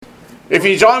If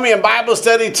you join me in Bible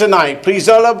study tonight, please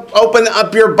open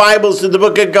up your Bibles to the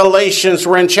book of Galatians.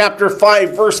 We're in chapter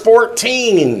 5, verse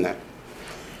 14.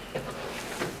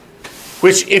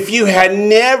 Which, if you had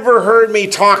never heard me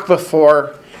talk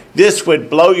before, this would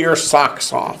blow your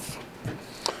socks off.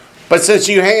 But since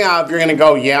you have, you're going to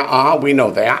go, yeah, we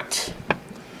know that.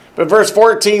 But verse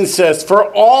 14 says, for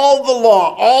all the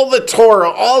law, all the Torah,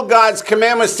 all God's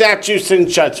commandments, statutes, and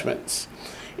judgments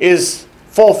is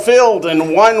fulfilled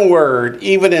in one word,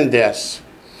 even in this: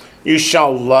 you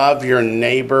shall love your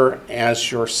neighbor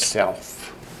as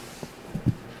yourself.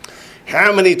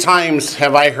 How many times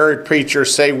have I heard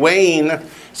preachers say, Wayne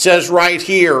says right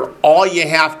here, all you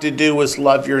have to do is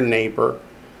love your neighbor.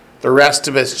 The rest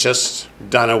of it's just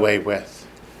done away with.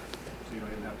 So you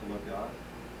don't even have to love God?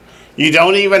 You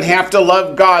don't even have to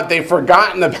love God. They've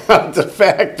forgotten about the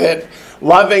fact that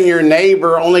loving your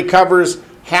neighbor only covers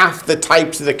half the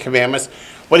types of the commandments.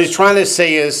 What he's trying to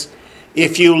say is,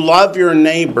 if you love your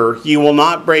neighbor, you will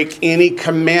not break any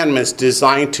commandments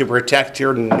designed to protect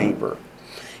your neighbor.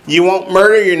 You won't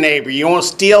murder your neighbor. You won't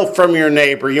steal from your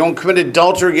neighbor. You won't commit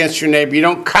adultery against your neighbor. You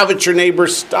don't covet your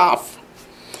neighbor's stuff.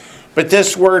 But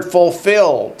this word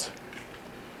fulfilled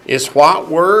is what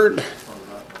word?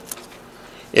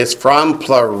 It's from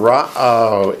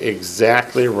plerao.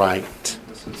 Exactly right.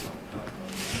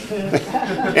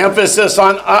 Emphasis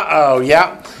on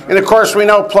yeah. And of course we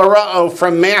know plerao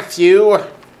from Matthew.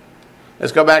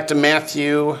 Let's go back to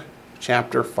Matthew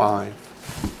chapter 5.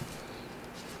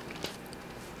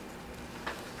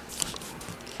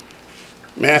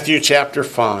 Matthew chapter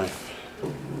 5.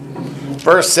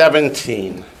 Verse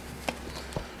 17.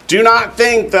 Do not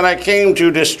think that I came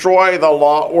to destroy the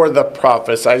law or the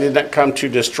prophets. I did not come to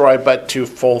destroy, but to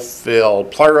fulfill.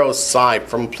 Plerosai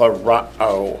from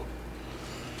plerao.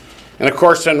 And of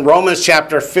course, in Romans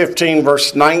chapter 15,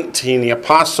 verse 19, the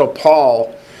Apostle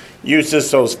Paul uses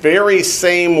those very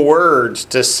same words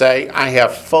to say, I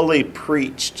have fully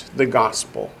preached the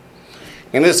gospel.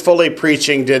 And his fully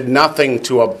preaching did nothing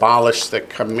to abolish the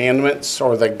commandments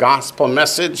or the gospel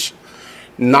message.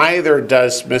 Neither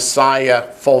does Messiah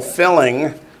fulfilling,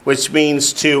 which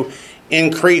means to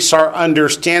increase our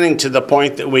understanding to the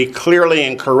point that we clearly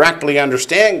and correctly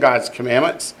understand God's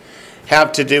commandments,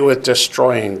 have to do with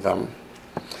destroying them.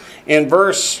 In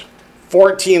verse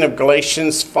 14 of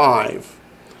Galatians 5,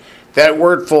 that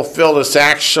word fulfilled is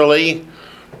actually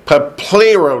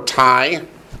paplerotai,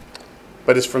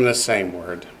 but it's from the same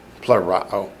word,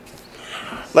 plerao.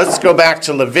 Let's go back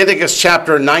to Leviticus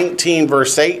chapter 19,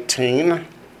 verse 18,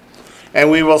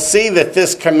 and we will see that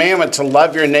this commandment to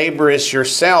love your neighbor as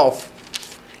yourself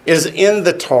is in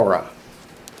the Torah.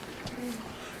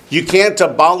 You can't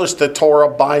abolish the Torah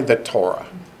by the Torah.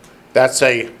 That's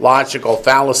a logical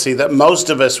fallacy that most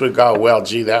of us would go, well,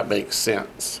 gee, that makes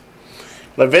sense.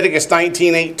 Leviticus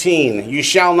 19:18, you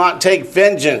shall not take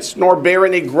vengeance, nor bear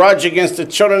any grudge against the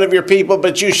children of your people,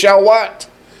 but you shall what?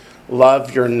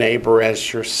 Love your neighbor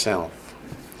as yourself.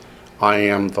 I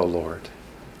am the Lord.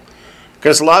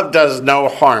 Because love does no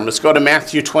harm. Let's go to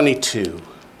Matthew 22.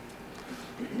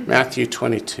 Matthew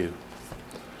 22.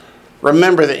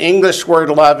 Remember, the English word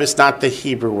love is not the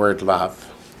Hebrew word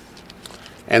love.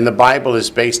 And the Bible is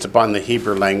based upon the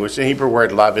Hebrew language. The Hebrew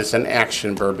word love is an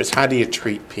action verb. It's how do you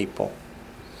treat people?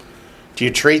 Do you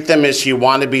treat them as you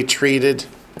want to be treated?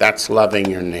 That's loving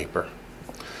your neighbor.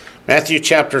 Matthew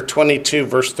chapter 22,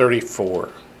 verse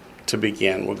 34 to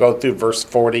begin. We'll go through verse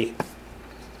 40,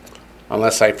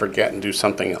 unless I forget and do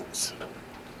something else.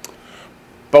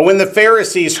 But when the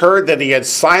Pharisees heard that he had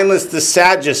silenced the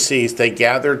Sadducees, they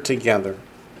gathered together.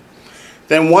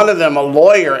 Then one of them, a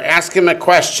lawyer, asked him a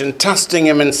question, testing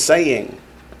him and saying,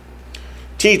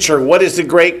 Teacher, what is the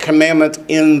great commandment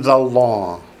in the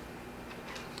law?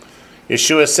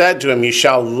 Yeshua said to him, you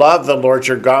shall love the Lord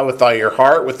your God with all your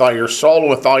heart, with all your soul, and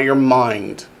with all your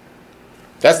mind.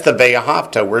 That's the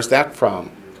Ve'ahavta. Where's that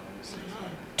from?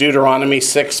 Deuteronomy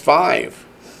 6:5.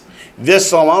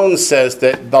 This alone says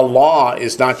that the law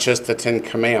is not just the Ten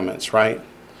Commandments, right?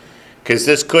 Because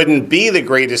this couldn't be the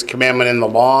greatest commandment in the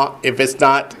law if it's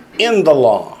not in the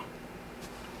law.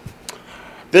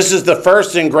 This is the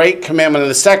first and great commandment, and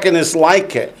the second is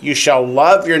like it. You shall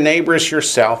love your neighbor as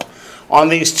yourself. On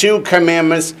these two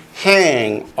commandments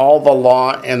hang all the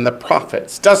law and the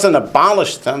prophets. Doesn't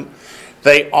abolish them.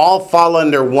 They all fall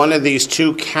under one of these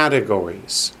two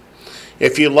categories.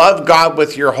 If you love God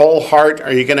with your whole heart,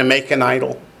 are you going to make an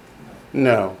idol?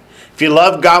 No. If you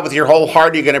love God with your whole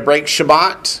heart, are you going to break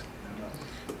Shabbat?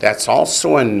 That's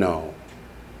also a no.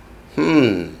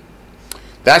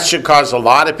 That should cause a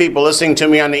lot of people listening to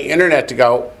me on the internet to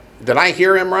go, did I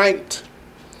hear him right?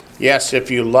 Yes, if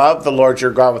you love the Lord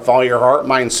your God with all your heart,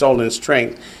 mind, soul, and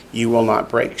strength, you will not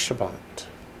break Shabbat.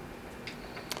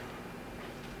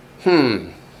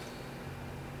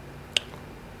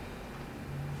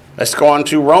 Let's go on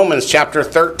to Romans chapter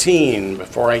 13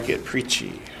 before I get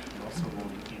preachy.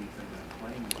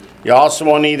 You also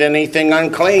won't eat anything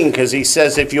unclean, because he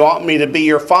says, if you want me to be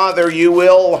your father, you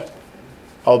will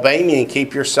obey me and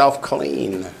keep yourself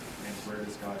clean. And where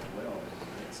does God dwell?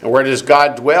 And where does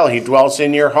God dwell? He dwells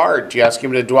in your heart. Do you ask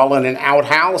him to dwell in an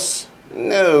outhouse?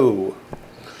 No.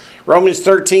 Romans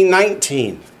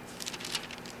 13:19.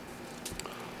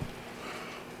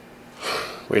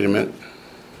 Wait a minute.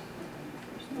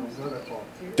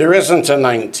 There isn't a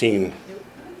 19.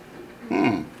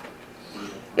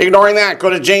 Ignoring that, go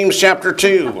to James chapter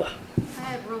 2. I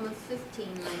have Romans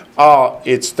 15:19. Oh,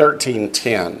 it's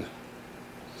 13:10.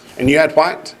 And you had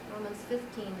what? Romans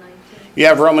 15:19. You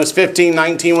have Romans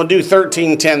 15:19. We'll do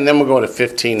 13:10, then we'll go to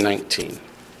 15:19.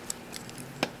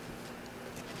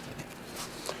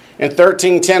 In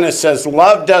 13:10 it says,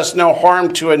 love does no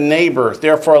harm to a neighbor.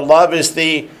 Therefore, love is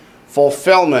the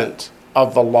fulfillment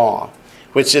of the law,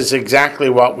 which is exactly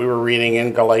what we were reading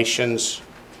in Galatians,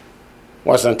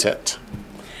 wasn't it?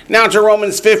 Now to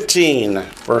Romans 15,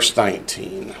 verse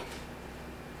 19.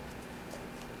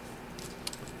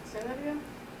 Say that again?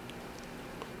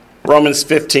 Romans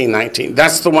 15:19.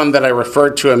 That's the one that I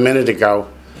referred to a minute ago,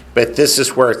 but this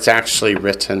is where it's actually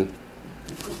written.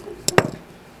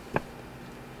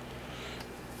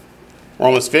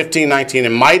 Romans 15:19.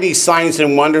 And mighty signs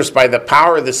and wonders by the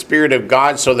power of the Spirit of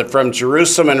God, so that from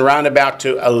Jerusalem and round about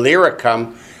to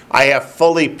Illyricum I have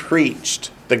fully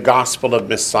preached the gospel of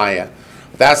Messiah.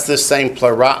 That's the same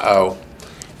plerao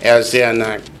as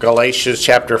in Galatians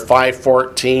chapter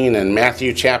 5:14 and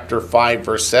Matthew chapter 5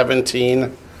 verse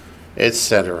 17,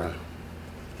 etc.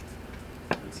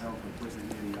 It sounds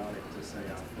completely idiotic to say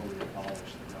I fully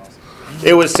abolished the gospel.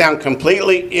 It would sound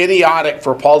completely idiotic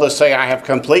for Paul to say, I have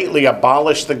completely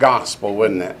abolished the gospel,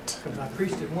 wouldn't it? I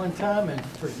preached it one time and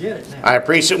forget it now. I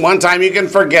preached it one time, you can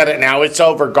forget it now. It's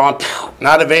over, gone,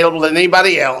 not available to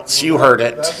anybody else. You heard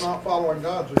it. That's not following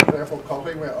God's example,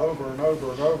 because he went over and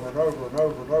over and over and over and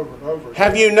over and over and over.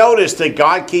 Have you noticed that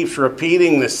God keeps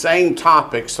repeating the same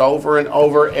topics over and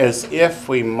over as if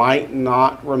we might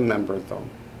not remember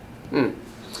them?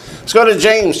 Let's go to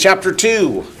James chapter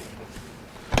 2.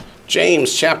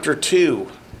 James chapter 2.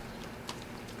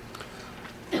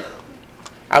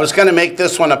 I was going to make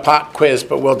this one a pop quiz,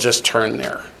 but we'll just turn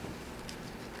there.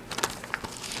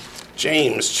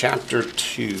 James chapter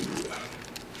 2.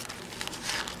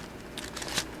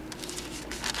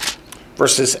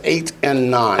 Verses 8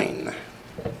 and 9.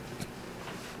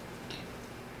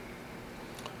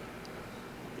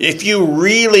 If you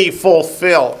really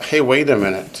fulfill, hey, wait a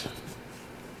minute.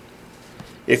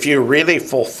 If you really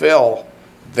fulfill,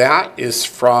 that is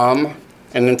from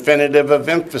an infinitive of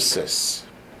emphasis.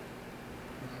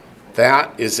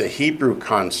 That is a Hebrew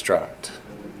construct.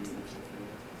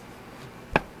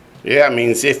 Yeah, it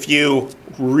means if you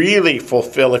really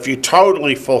fulfill, if you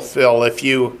totally fulfill, if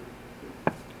you,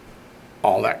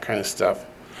 all that kind of stuff.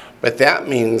 But that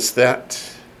means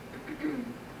that,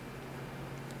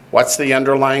 what's the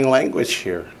underlying language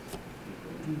here?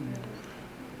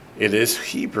 It is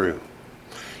Hebrew.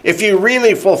 If you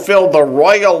really fulfill the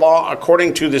royal law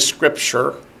according to the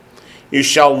scripture, you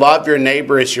shall love your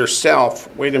neighbor as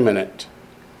yourself. Wait a minute.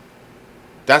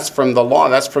 That's from the law.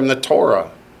 That's from the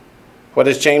Torah. What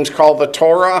does James call the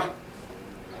Torah?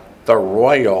 The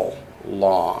royal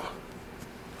law.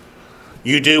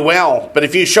 You do well. But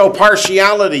if you show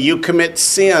partiality, you commit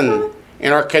sin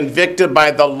and are convicted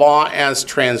by the law as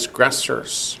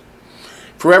transgressors.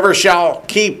 Whoever shall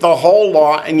keep the whole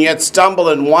law and yet stumble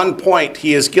in one point,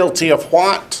 he is guilty of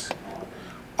what?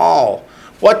 All.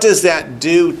 What does that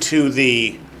do to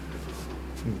the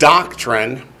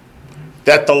doctrine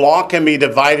that the law can be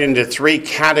divided into three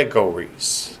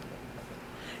categories?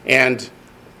 And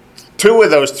two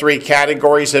of those three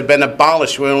categories have been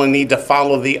abolished. We only need to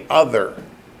follow the other,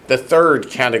 the third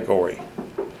category.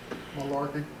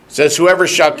 Malarkey. It says, whoever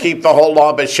shall keep the whole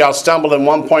law but shall stumble in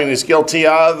one point is guilty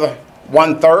of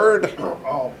 1/3.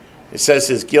 All. It says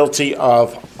is guilty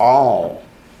of all.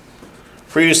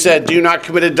 For you said, do not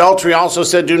commit adultery. Also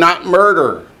said, do not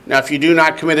murder. Now, if you do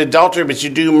not commit adultery, but you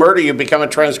do murder, you become a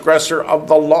transgressor of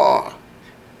the law.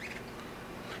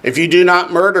 If you do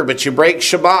not murder, but you break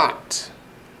Shabbat,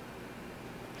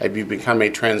 have you become a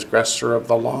transgressor of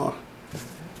the law?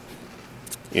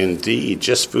 Indeed,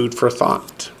 just food for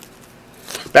thought.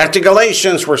 Back to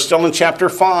Galatians, we're still in chapter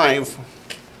 5.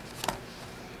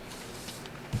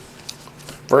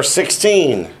 Verse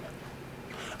 16.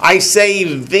 I say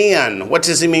then. What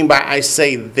does he mean by I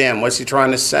say then? What's he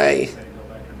trying to say? Say, go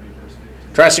back and read verse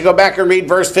 15. Tries to go back and read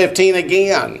verse 15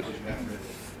 again.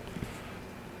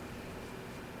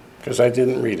 Because I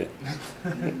didn't read it.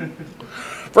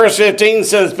 Verse 15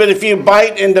 says, but if you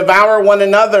bite and devour one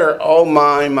another, oh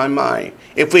my, my, my.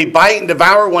 If we bite and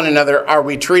devour one another, are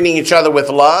we treating each other with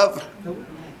love?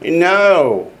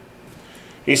 No.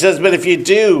 He says, but if you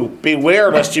do,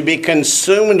 beware lest you be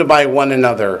consumed by one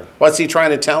another. What's he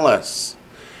trying to tell us?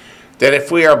 That if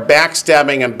we are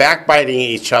backstabbing and backbiting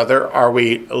each other, are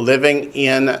we living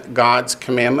in God's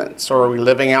commandments or are we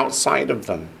living outside of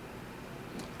them?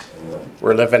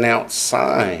 We're living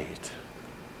outside.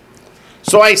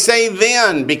 So I say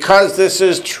then, because this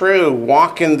is true,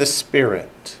 walk in the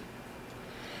Spirit,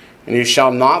 and you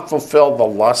shall not fulfill the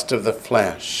lust of the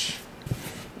flesh.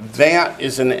 That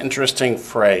is an interesting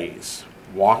phrase,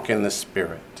 walk in the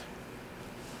Spirit.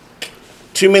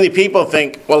 Too many people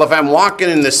think, well, if I'm walking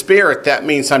in the Spirit, that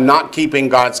means I'm not keeping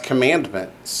God's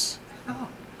commandments.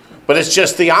 But it's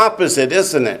just the opposite,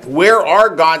 isn't it? Where are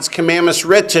God's commandments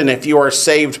written if you are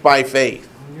saved by faith?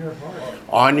 On your heart.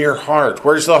 On your heart.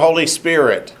 Where's the Holy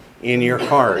Spirit? In your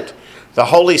heart. The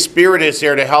Holy Spirit is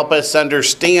there to help us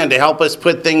understand, to help us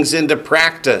put things into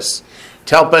practice,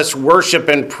 to help us worship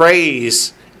and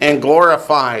praise and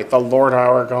glorify the Lord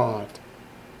our God.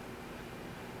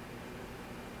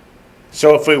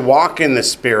 So if we walk in the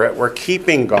Spirit, we're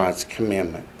keeping God's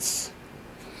commandments.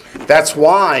 That's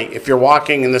why, if you're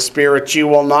walking in the Spirit, you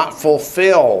will not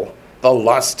fulfill the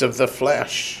lust of the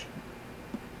flesh.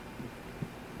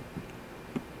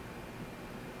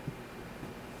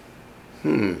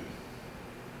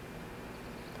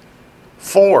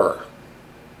 Four.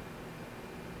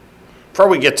 Before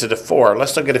we get to the 4,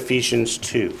 let's look at Ephesians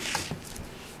 2. You know,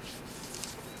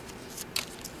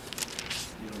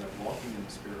 that walking in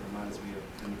the Spirit reminds me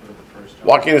of in the book of 1 John.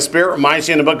 Walking in the Spirit reminds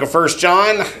you in the book of 1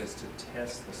 John. It says to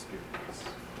test the spirits.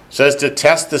 Says to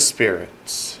test the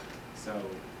spirits. So,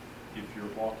 if you're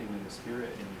walking in the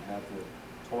Spirit and you have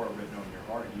the Torah written on your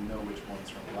heart, you know which one's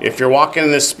from God. If you're walking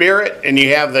in the Spirit and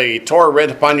you have the Torah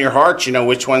written upon your heart, you know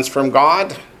which one's from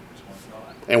God Which one's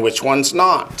not. and which one's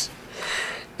not.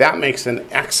 That makes an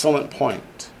excellent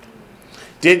point.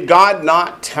 Did God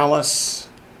not tell us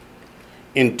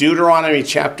in Deuteronomy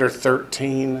chapter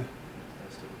 13 That's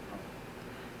to the front.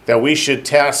 that we should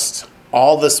test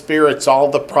all the spirits,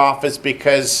 all the prophets?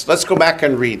 Because, let's go back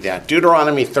and read that.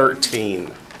 Deuteronomy 13.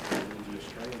 Lead you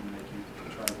astray and make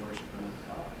you try to worship another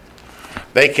God.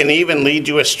 They can even lead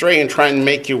you astray and try and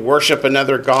make you worship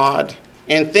another God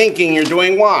and thinking you're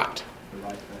doing what? The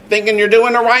right thing. Thinking you're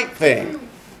doing the right thing.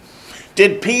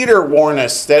 Did Peter warn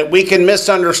us that we can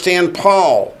misunderstand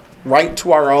Paul right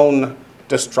to our own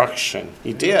destruction?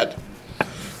 He did.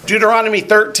 Deuteronomy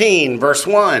 13, verse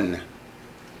 1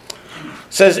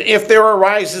 says, if there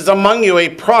arises among you a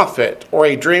prophet or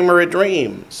a dreamer of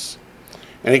dreams,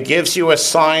 and it gives you a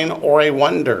sign or a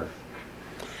wonder,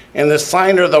 and the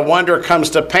sign or the wonder comes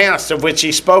to pass, of which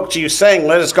he spoke to you, saying,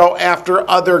 let us go after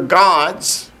other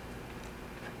gods,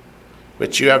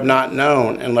 which you have not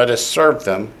known, and let us serve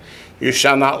them. You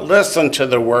shall not listen to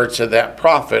the words of that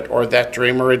prophet or that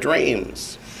dreamer of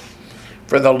dreams.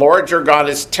 For the Lord your God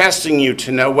is testing you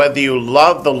to know whether you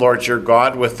love the Lord your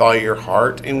God with all your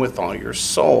heart and with all your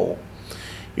soul.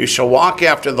 You shall walk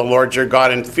after the Lord your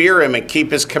God and fear him and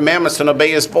keep his commandments and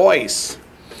obey his voice.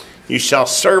 You shall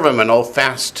serve him and hold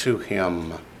fast to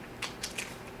him.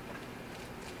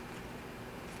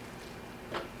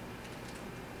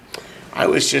 I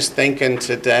was just thinking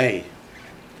today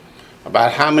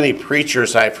about how many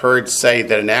preachers I've heard say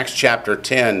that in Acts chapter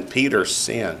 10, Peter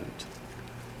sinned.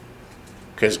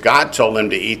 Because God told him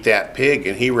to eat that pig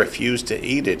and he refused to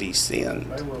eat it. He sinned.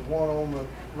 There was one on the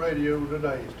radio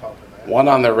today is talking about it. One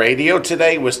on the radio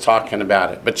today was talking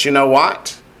about it. But you know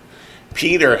what?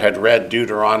 Peter had read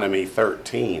Deuteronomy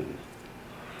 13.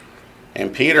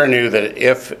 And Peter knew that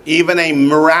if even a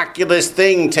miraculous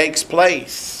thing takes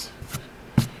place,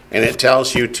 and it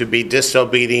tells you to be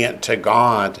disobedient to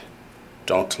God,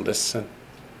 don't listen.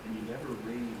 And you never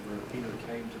read where Peter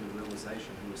came to the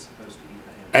realization he was supposed to eat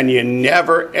the animal. And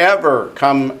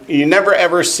you never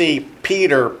ever see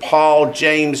Peter, Paul,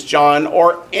 James, John,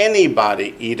 or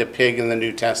anybody eat a pig in the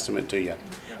New Testament, do you?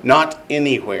 Not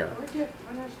anywhere. Or get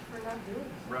punished for not doing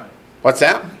it. Right. What's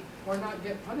that? Or not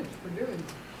get punished for doing it.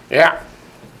 Yeah.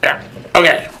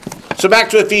 Okay. So back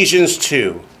to Ephesians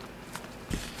 2.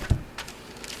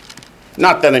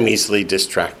 Not that I'm easily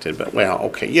distracted, but well,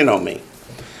 okay, you know me.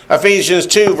 Ephesians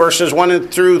 2, verses 1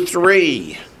 through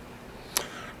 3.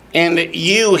 And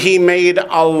you he made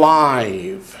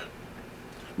alive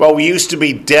Well, we used to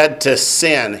be dead to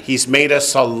sin. He's made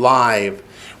us alive.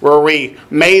 Were we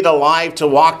made alive to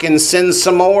walk in sin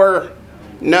some more?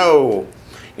 No.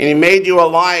 And he made you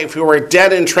alive who were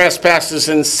dead in trespasses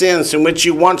and sins, in which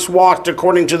you once walked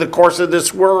according to the course of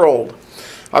this world,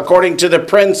 according to the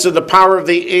prince of the power of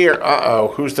the air.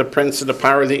 Who's the prince of the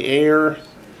power of the air?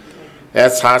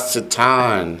 That's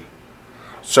Hasatan.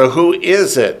 So who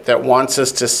is it that wants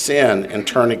us to sin and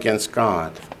turn against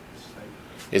God?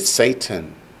 It's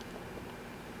Satan.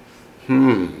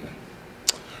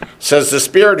 Says the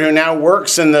Spirit who now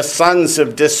works in the sons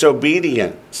of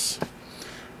disobedience.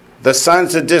 The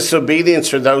sons of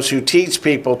disobedience are those who teach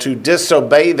people to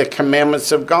disobey the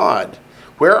commandments of God.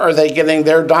 Where are they getting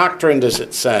their doctrine, does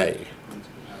it say?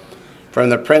 From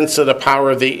the prince of the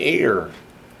power of the air.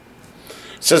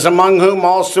 It says, among whom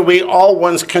also we all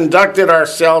once conducted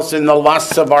ourselves in the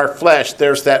lusts of our flesh.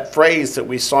 There's that phrase that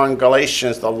we saw in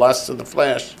Galatians, the lusts of the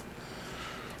flesh.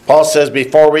 Paul says,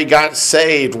 before we got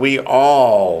saved, we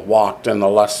all walked in the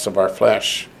lusts of our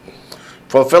flesh,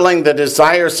 fulfilling the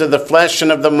desires of the flesh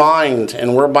and of the mind,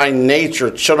 and were by nature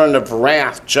children of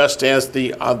wrath, just as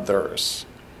the others.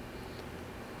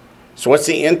 So what's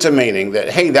he intimating? That,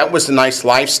 hey, that was a nice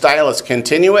lifestyle, let's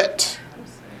continue it?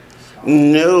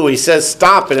 No, he says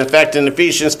stop. And in fact, in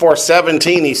Ephesians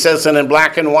 4:17, he says it in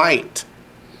black and white.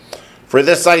 For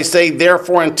this I say,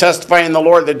 therefore, and testify in the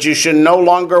Lord, that you should no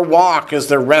longer walk as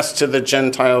the rest of the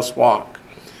Gentiles walk,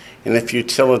 in the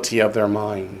futility of their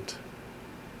mind.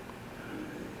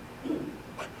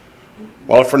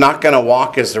 Well, if we're not going to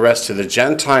walk as the rest of the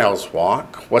Gentiles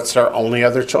walk, what's our only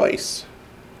other choice?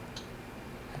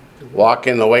 Walk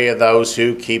in the way of those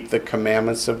who keep the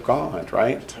commandments of God,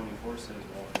 right? 24 says,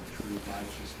 walk in true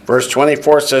righteousness. Verse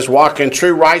 24 says, walk in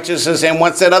true righteousness, and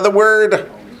what's that other word?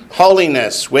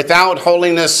 Holiness. Without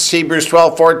holiness, Hebrews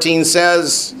 12:14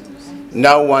 says,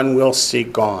 no one will see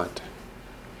God.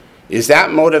 Is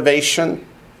that motivation?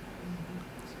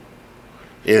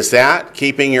 Is that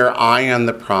keeping your eye on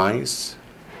the prize?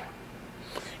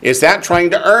 Is that trying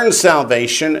to earn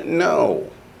salvation?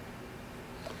 No.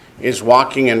 Is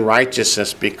walking in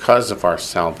righteousness because of our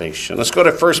salvation. Let's go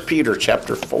to 1 Peter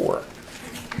chapter 4.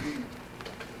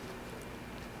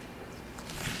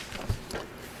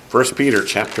 1 Peter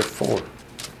chapter 4.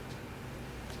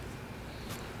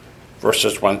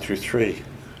 Verses 1 through 3.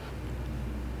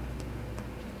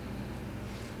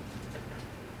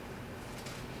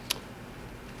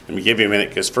 Let me give you a minute,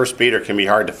 because 1 Peter can be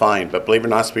hard to find, but believe it or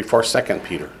not, it's before 2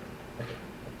 Peter.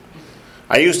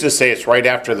 I used to say it's right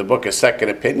after the book of Second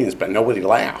Opinions, but nobody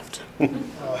laughed. They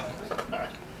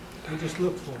just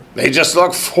look for it. They just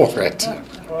look for it.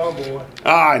 Oh, boy.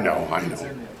 I know. It's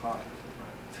in the apocrypha.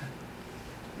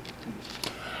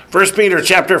 1 Peter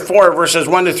chapter 4, verses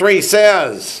 1 to 3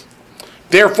 says,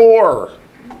 therefore,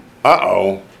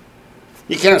 you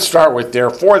can't start with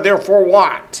therefore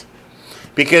what?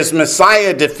 Because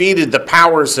Messiah defeated the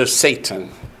powers of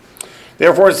Satan.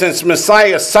 Therefore, since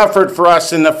Messiah suffered for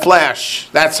us in the flesh,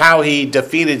 that's how he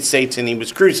defeated Satan. He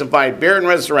was crucified, buried, and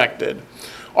resurrected.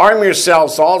 Arm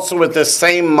yourselves also with the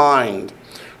same mind.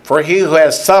 For he who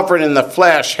has suffered in the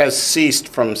flesh has ceased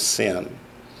from sin,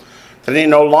 that he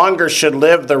no longer should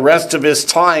live the rest of his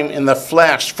time in the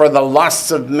flesh for the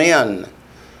lusts of men,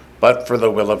 but for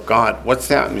the will of God. What's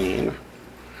that mean?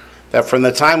 That from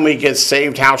the time we get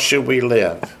saved, how should we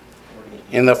live?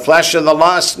 In the flesh of the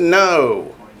lust?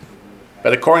 No.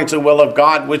 But according to the will of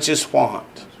God, which is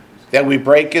what? That we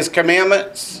break his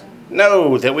commandments?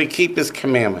 No, that we keep his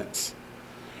commandments.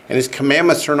 And his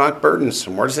commandments are not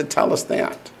burdensome. Where does it tell us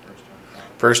that?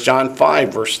 1 John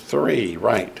 5, verse 3,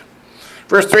 right.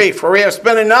 Verse 3, for we have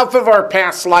spent enough of our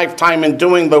past lifetime in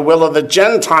doing the will of the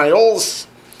Gentiles,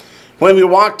 when we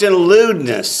walked in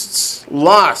lewdness,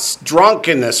 lust,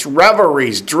 drunkenness,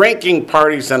 revelries, drinking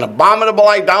parties, and abominable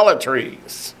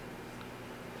idolatries.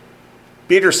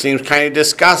 Peter seems kind of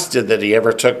disgusted that he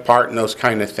ever took part in those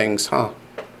kind of things, huh?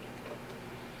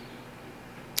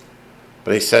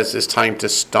 But he says it's time to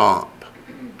stop.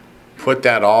 Put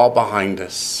that all behind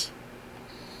us.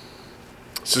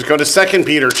 So let's go to 2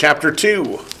 Peter chapter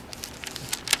 2,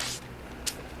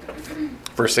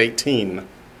 verse 18.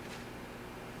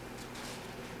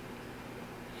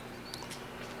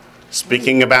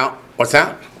 Speaking about, what's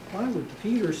that? Why would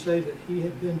Peter say that he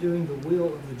had been doing the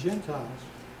will of the Gentiles?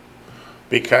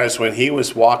 Because when he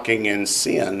was walking in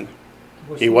sin,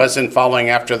 he wasn't following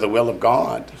after the will of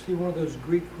God. Was he one of those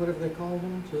Greek, whatever they call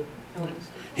them?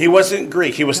 He wasn't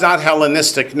Greek. He was not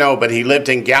Hellenistic, no, but he lived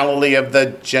in Galilee of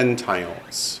the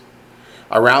Gentiles.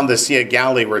 Around the Sea of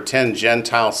Galilee were 10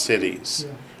 Gentile cities,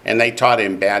 and they taught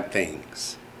him bad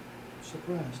things.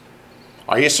 Surprised.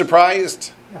 Are you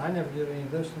surprised? Yeah, I never did any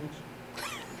of those things.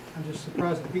 I'm just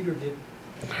surprised that Peter did.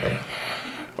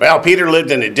 Well, Peter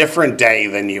lived in a different day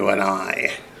than you and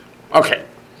I. Okay.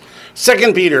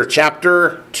 2 Peter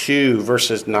chapter 2,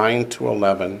 verses 9 to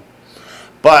 11.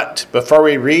 But before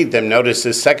we read them, notice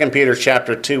this 2 Peter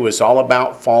chapter 2 is all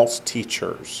about false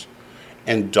teachers.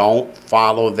 And don't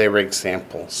follow their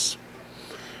examples.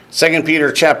 2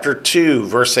 Peter chapter 2,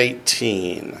 verse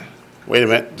 18. Wait a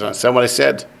minute. Is that what I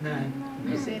said? 9.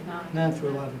 You said 9. 9 through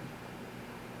 11.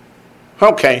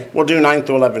 Okay, we'll do 9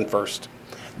 through 11 first.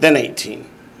 Then 18.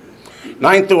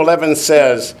 9 through 11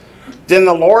 says, Then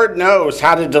the Lord knows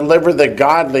how to deliver the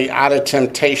godly out of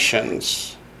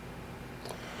temptations,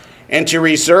 and to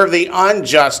reserve the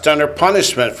unjust under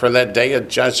punishment for that day of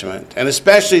judgment, and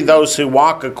especially those who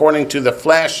walk according to the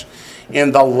flesh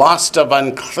in the lust of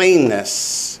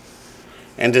uncleanness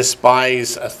and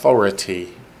despise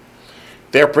authority.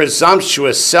 They're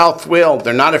presumptuous, self-willed.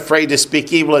 They're not afraid to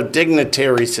speak evil of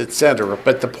dignitaries, etc.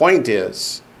 But the point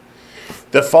is,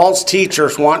 the false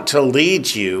teachers want to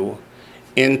lead you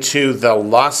into the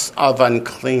lust of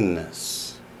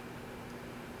uncleanness.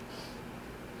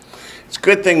 It's a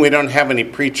good thing we don't have any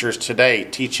preachers today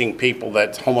teaching people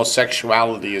that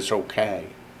homosexuality is okay.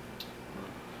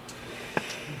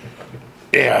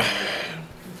 Yeah.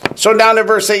 So down to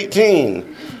verse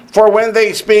 18. For when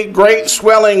they speak great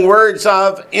swelling words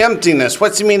of emptiness.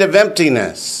 What's he mean of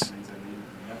emptiness?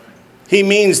 He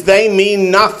means they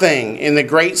mean nothing in the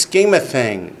great scheme of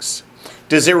things.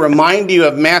 Does it remind you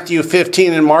of Matthew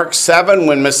 15 and Mark 7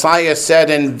 when Messiah said,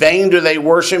 In vain do they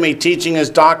worship me, teaching his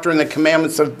doctrine the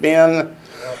commandments of men?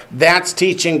 That's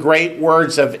teaching great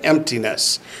words of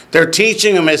emptiness. They're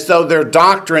teaching them as though their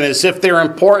doctrine, as if they're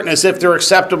important, as if they're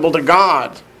acceptable to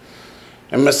God.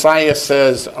 And Messiah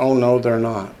says, oh no, they're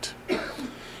not.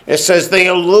 It says they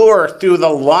allure through the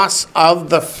lust of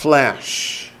the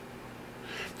flesh,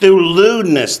 through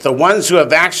lewdness, the ones who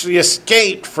have actually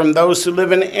escaped from those who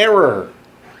live in error.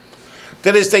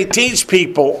 That is, they teach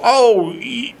people, oh,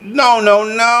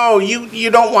 no,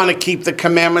 you don't want to keep the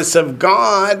commandments of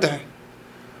God.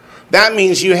 That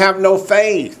means you have no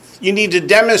faith. You need to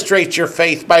demonstrate your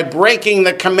faith by breaking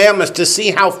the commandments to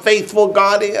see how faithful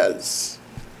God is.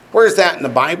 Where's that in the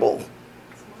Bible?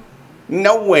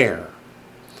 Nowhere.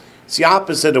 It's the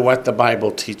opposite of what the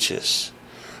Bible teaches.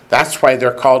 That's why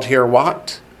they're called here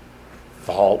what?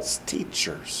 False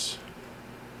teachers.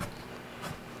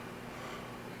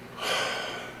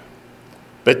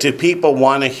 But do people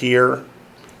want to hear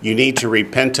you need to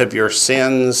repent of your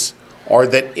sins, or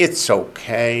that it's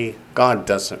okay, God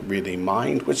doesn't really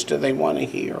mind? Which do they want to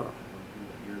hear?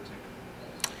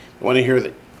 They want to hear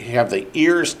that you have the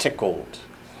ears tickled.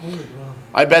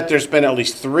 I bet there's been at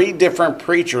least 3 different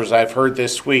preachers I've heard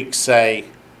this week say,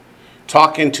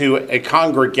 talking to a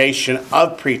congregation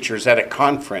of preachers at a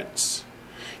conference.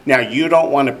 Now, you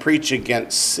don't want to preach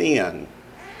against sin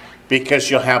because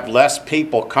you'll have less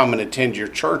people come and attend your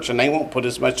church and they won't put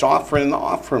as much offering in the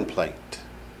offering plate.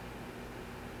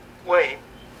 Wayne,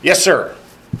 Yes, sir.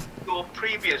 your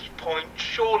previous point,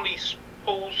 surely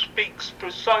Paul speaks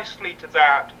precisely to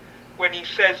that when he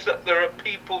says that there are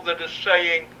people that are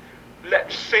saying,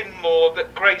 let's sin more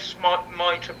that grace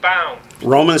might abound.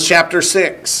 Romans chapter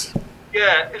 6.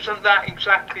 Yeah, isn't that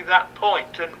exactly that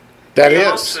point? And That he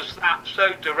is. answers that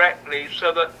so directly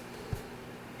so that,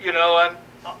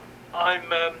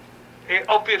 it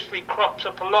obviously crops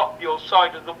up a lot, your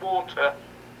side of the water.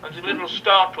 I was a little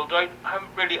startled.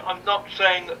 I'm not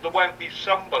saying that there won't be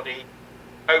somebody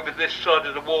over this side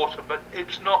of the water, but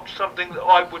it's not something that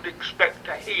I would expect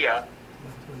to hear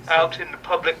out in the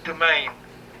public domain.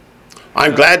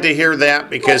 I'm glad to hear that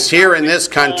because here in this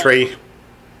country,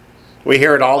 we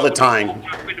hear it all the time.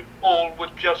 Paul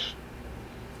would just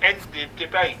end the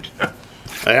debate.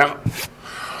 Yeah.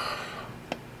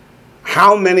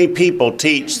 How many people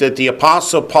teach that the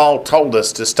Apostle Paul told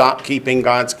us to stop keeping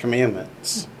God's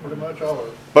commandments? Pretty much all of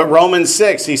it. But Romans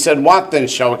 6, he said, what then?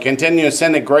 Shall we continue to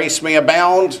sin that grace may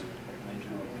abound?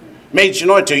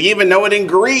 Megenoito. You even know it in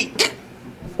Greek.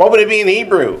 What would it be in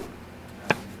Hebrew?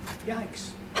 Yikes.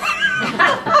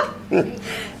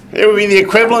 It would be the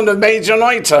equivalent of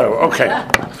megenoito.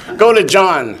 Okay. Go to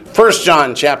John. 1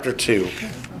 John chapter 2.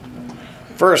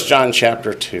 1 John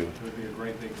chapter 2. It would be a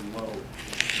great big low.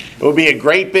 It would be a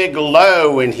great big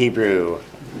low in Hebrew.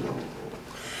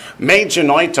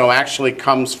 Megenoito actually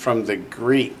comes from the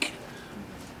Greek,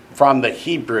 from the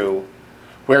Hebrew,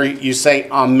 where you say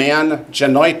amen.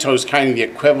 Genoito is kind of the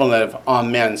equivalent of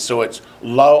amen, so it's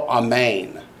lo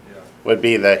amen would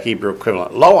be the Hebrew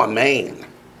equivalent. Lo amen,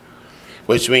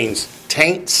 which means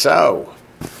tain't so.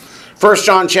 1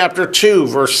 John chapter 2,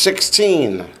 verse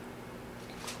 16.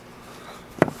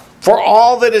 For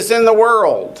all that is in the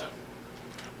world,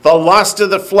 the lust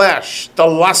of the flesh, the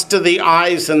lust of the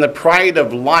eyes, and the pride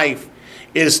of life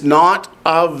is not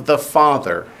of the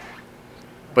Father,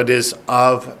 but is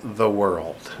of the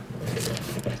world.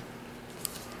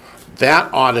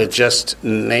 That ought to just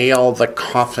nail the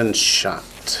coffin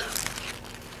shut.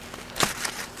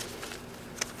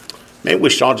 Maybe we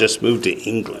should all just move to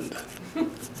England.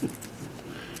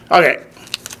 Okay.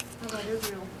 How about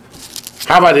Israel?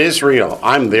 How about Israel?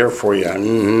 I'm there for you.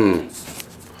 Mm-hmm.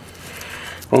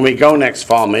 When we go next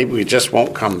fall, maybe we just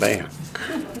won't come back.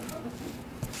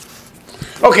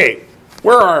 Okay,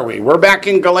 where are we? We're back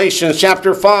in Galatians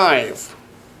chapter 5.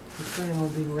 We're planning on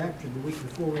being raptured the week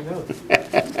before we go.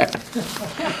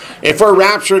 If we're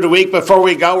raptured a week before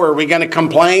we go, are we going to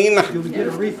complain? Do we get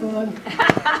a refund?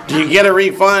 Do you get a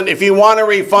refund? If you want a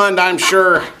refund, I'm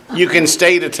sure you can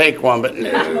stay to take one, but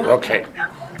no. Okay.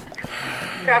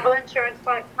 Travel insurance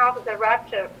might cover the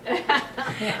rapture.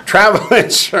 Travel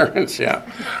insurance, yeah.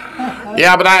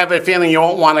 Yeah, but I have a feeling you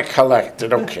won't want to collect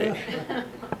it. Okay.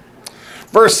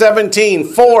 Verse 17,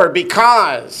 for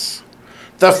because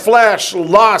the flesh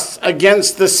lusts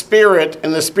against the spirit,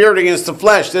 and the spirit against the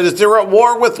flesh, that is, they're at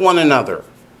war with one another.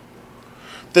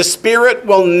 The spirit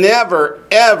will never,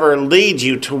 ever lead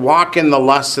you to walk in the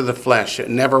lust of the flesh. It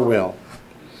never will.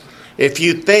 If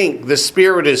you think the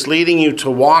spirit is leading you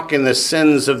to walk in the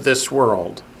sins of this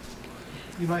world,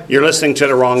 you're listening to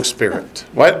the wrong spirit.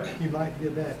 What? You might be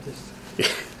a Baptist.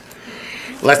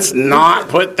 Let's not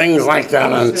put things like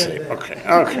that on tape.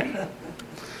 Okay.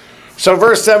 So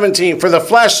verse 17, for the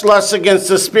flesh lusts against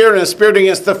the spirit, and the spirit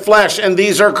against the flesh, and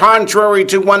these are contrary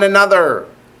to one another,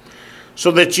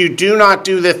 so that you do not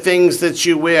do the things that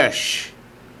you wish.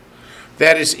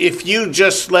 That is, if you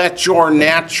just let your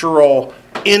natural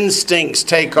instincts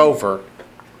take over,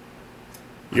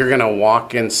 you're going to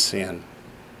walk in sin.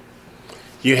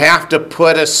 You have to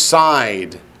put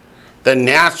aside the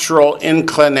natural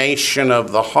inclination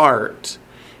of the heart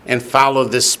and follow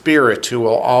the Spirit, who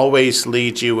will always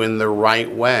lead you in the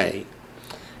right way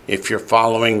if you're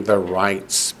following the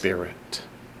right Spirit.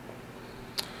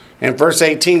 And verse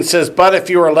 18 says, but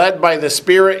if you are led by the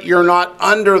Spirit, you're not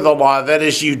under the law. That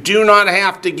is, you do not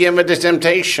have to give in to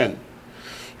temptation.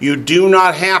 You do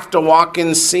not have to walk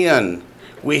in sin.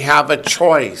 We have a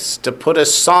choice to put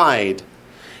aside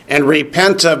and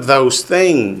repent of those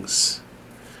things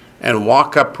and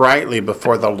walk uprightly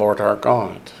before the Lord our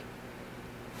God.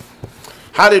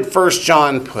 How did 1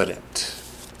 John put it?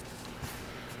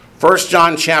 1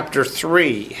 John chapter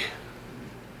 3.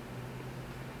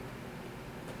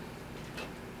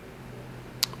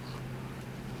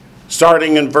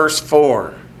 Starting in verse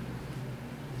 4.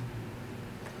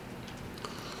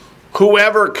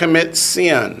 Whoever commits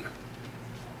sin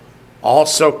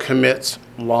also commits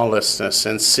lawlessness,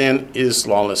 and sin is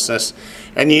lawlessness.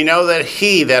 And you know that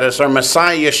he, that is our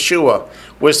Messiah Yeshua,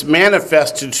 was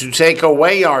manifested to take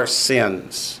away our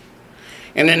sins.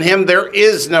 And in him there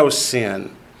is no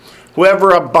sin. Whoever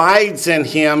abides in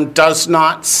him does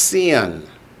not sin.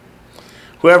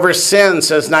 Whoever sins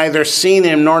has neither seen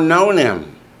him nor known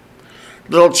him.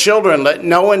 Little children, let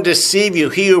no one deceive you.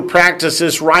 He who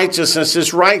practices righteousness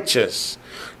is righteous,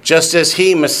 just as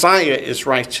he, Messiah, is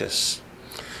righteous.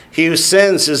 He who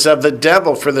sins is of the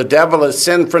devil, for the devil has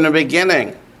sinned from the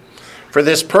beginning. For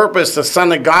this purpose the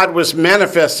Son of God was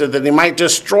manifested, that he might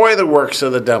destroy the works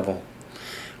of the devil.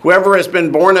 Whoever has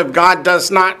been born of God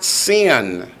does not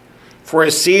sin, for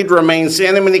his seed remains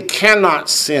in him, and he cannot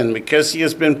sin, because he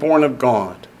has been born of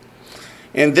God.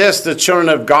 In this the children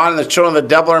of God and the children of the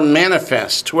devil are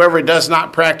manifest. Whoever does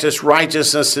not practice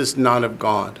righteousness is not of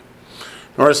God,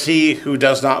 nor is he who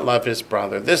does not love his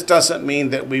brother. This doesn't mean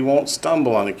that we won't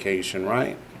stumble on occasion,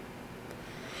 right?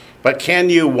 But can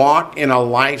you walk in a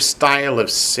lifestyle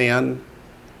of sin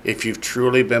if you've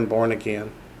truly been born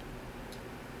again?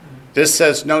 This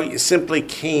says, no, you simply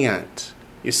can't.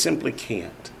 You simply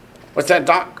can't. What's that,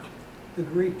 Doc? The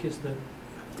Greek is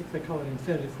I think they call it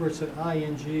infinitive, where it's an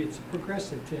ing, it's a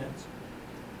progressive tense.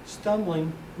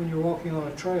 Stumbling when you're walking on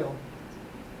a trail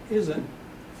isn't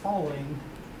following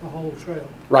the whole trail.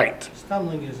 Right.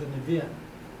 Stumbling is an event.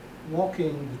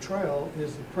 Walking the trail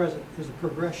is a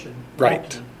progression. Right.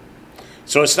 Walking.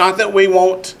 So it's not that we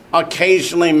won't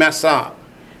occasionally mess up,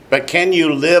 but can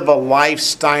you live a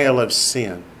lifestyle of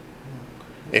sin?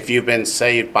 If you've been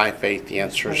saved by faith, the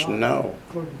answer is no.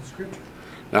 According to the Scripture.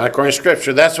 Not according to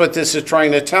Scripture. That's what this is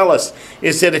trying to tell us,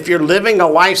 is that if you're living a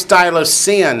lifestyle of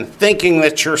sin, thinking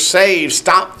that you're saved,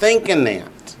 stop thinking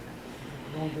that.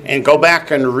 And go back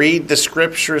and read the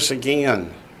Scriptures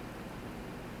again.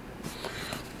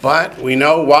 But we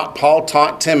know what Paul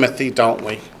taught Timothy, don't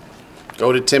we?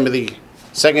 Go to Timothy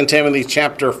 2 Timothy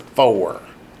chapter 4.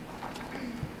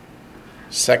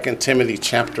 2 Timothy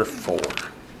chapter 4.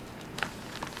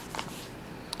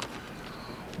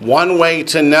 One way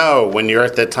to know when you're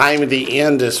at the time of the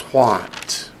end is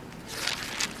what?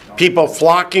 People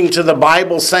flocking to the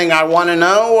Bible saying, I want to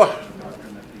know.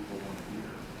 Doctrine that people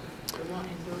want to hear.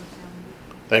 They won't endure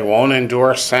sound. They won't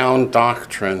endure sound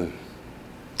doctrine.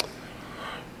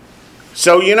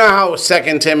 So you know how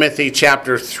 2 Timothy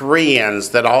chapter 3 ends,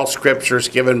 that all scripture is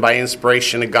given by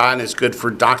inspiration of God and is good for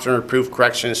doctrine, reproof,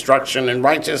 correction, instruction, and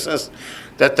righteousness,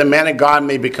 that the man of God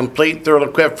may be complete, thoroughly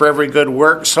equipped for every good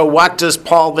work. So what does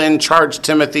Paul then charge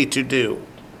Timothy to do?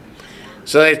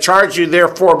 So they charge you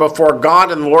therefore before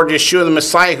God and the Lord Yeshua the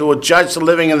Messiah, who will judge the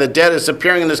living and the dead, is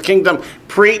appearing in his kingdom.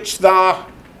 Preach the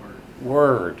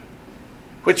word.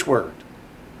 Which word?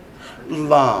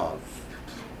 Love.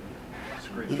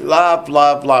 Love,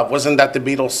 love, love. Wasn't that the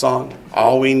Beatles song?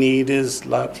 All we need is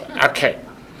love. Okay.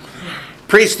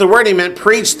 Preach the word, he meant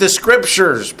preach the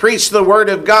scriptures. Preach the word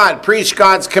of God. Preach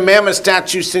God's commandments,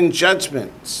 statutes, and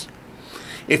judgments.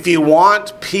 If you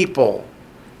want people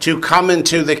to come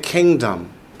into the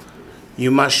kingdom,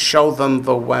 you must show them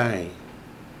the way.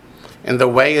 And the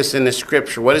way is in the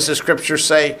scripture. What does the scripture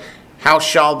say? How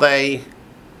shall they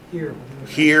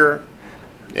hear?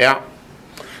 Yeah.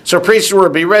 So preach the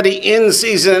word. Be ready in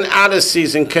season and out of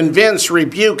season. Convince,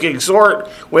 rebuke, exhort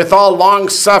with all long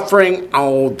suffering.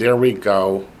 Oh, there we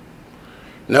go.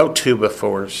 No two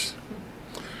befores.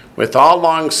 With all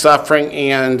long suffering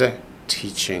and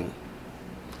teaching.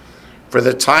 For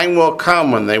the time will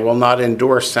come when they will not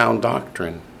endure sound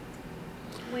doctrine.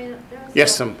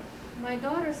 Yes, ma'am. My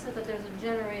daughter said that there's a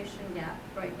generation gap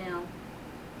right now,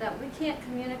 that we can't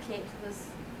communicate to this,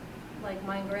 like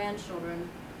my grandchildren,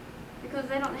 because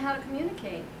they don't know how to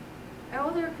communicate.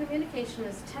 All their communication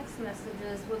is text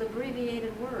messages with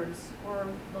abbreviated words or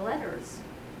letters.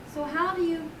 So how do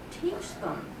you teach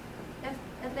them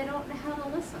if they don't know how to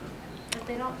listen, if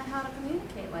they don't know how to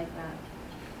communicate like that?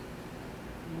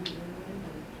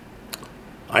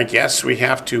 I guess we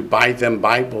have to buy them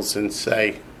Bibles and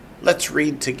say, let's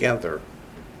read together.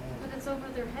 But it's over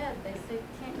their head. They say,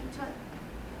 can't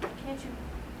you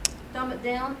dumb it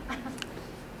down?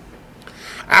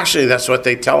 Actually, that's what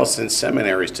they tell us in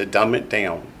seminaries, to dumb it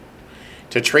down.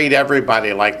 To treat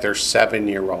everybody like they're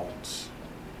 7-year-olds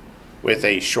with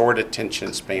a short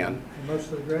attention span. And most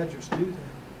of the graduates do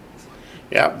that.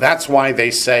 Yeah, that's why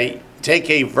they say, take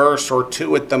a verse or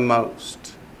two at the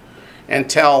most and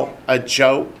tell a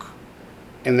joke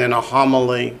and then a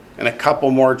homily and a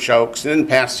couple more jokes and then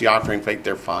pass the offering plate.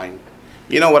 They're fine.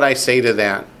 You know what I say to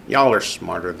that? Y'all are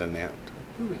smarter than that.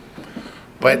 When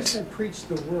But you said preach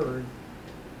the word,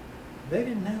 they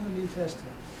didn't have a New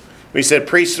Testament. we said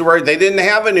preach the word. They didn't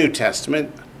have a New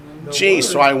Testament. The Gee,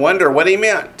 so word- I wonder what he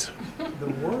meant. The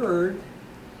word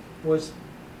was,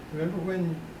 remember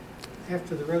when,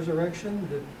 after the resurrection,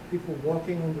 the people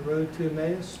walking on the road to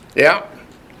Emmaus? Yeah.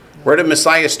 Where did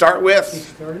Messiah start He with?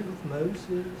 started with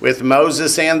Moses. With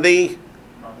Moses and the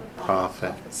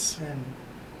prophets. And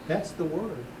that's the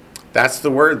word. That's the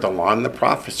word, the law and the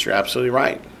prophets. You're absolutely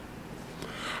right.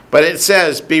 But it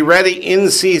says, be ready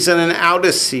in season and out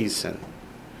of season.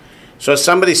 So if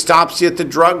somebody stops you at the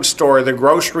drugstore, the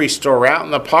grocery store, out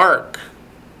in the park,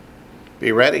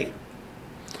 be ready.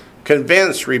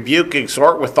 Convince, rebuke,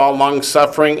 exhort with all long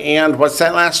suffering, and what's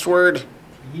that last word?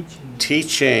 Teaching.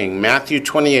 Teaching. Matthew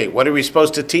 28. What are we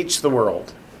supposed to teach the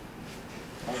world?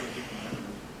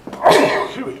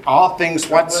 All things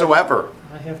whatsoever.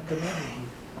 I have commanded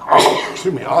you.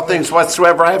 Excuse me. All things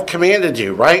whatsoever I have commanded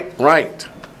you. Right? Right.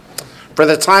 For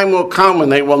the time will come when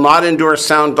they will not endure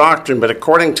sound doctrine, but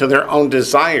according to their own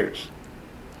desires.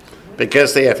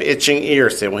 Because they have itching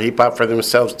ears, they will heap up for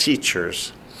themselves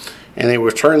teachers. And they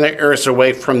will turn their ears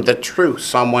away from the truth.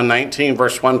 Psalm 119,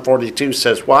 verse 142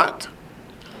 says what?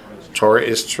 Torah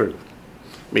is truth.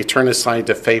 We turn aside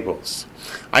to fables.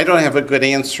 I don't have a good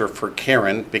answer for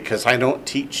Karen because I don't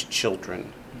teach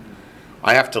children.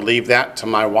 I have to leave that to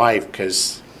my wife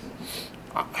because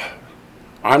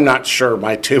I'm not sure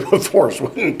my 2 befores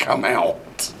wouldn't come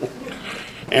out.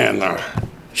 And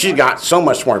she's got so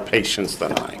much more patience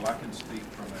than I. Well, I can speak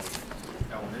from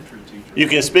an elementary teacher. You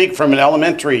can speak from an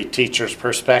elementary teacher's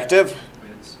perspective.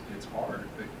 It's hard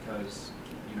because,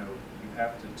 you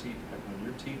have to teach, when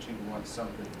you're teaching what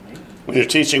something means. When you're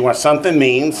teaching what something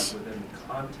means, Like within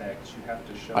context, you have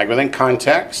to show. like within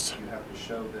context, You have to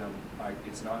show them, like,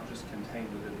 it's not just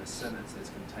contained within the sentence, it's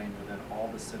contained within all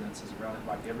the sentences around it,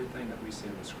 like everything that we see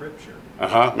in the scripture.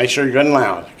 make sure you're good and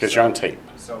loud because you're on tape.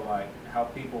 So like how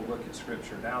people look at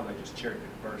scripture now, they just cherry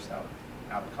pick verse out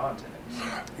out of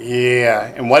context.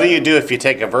 Yeah. And what do you do if you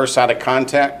take a verse out of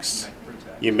context? Make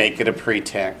pretext. You make it a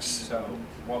pretext. So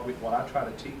what I try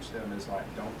to teach them is like,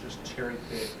 don't just cherry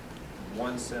pick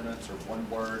one sentence or one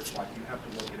word. Like, you have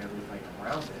to look at everything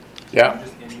around it. Yeah.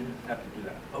 And you have to do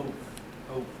that over,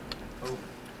 over.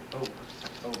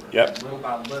 Yep. And little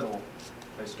by little,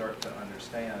 they start to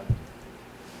understand.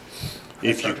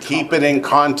 If you keep it in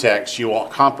context, you will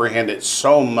comprehend it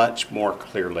so much more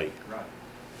clearly. Right.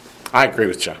 I agree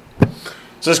with you.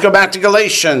 So let's go back to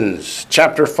Galatians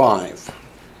chapter 5.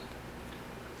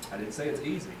 I didn't say it's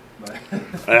easy,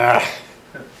 but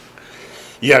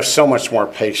You have so much more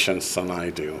patience than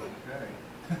I do.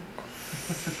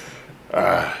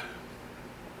 okay.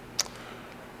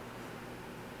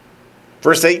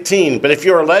 Verse 18, but if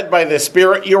you are led by the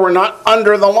Spirit, you are not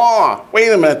under the law. Wait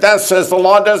a minute, that says the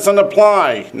law doesn't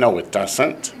apply. No, it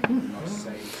doesn't.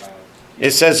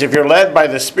 It says if you're led by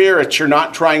the Spirit, you're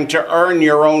not trying to earn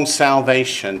your own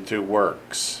salvation through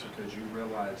works. Because you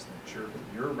realize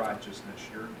that your righteousness,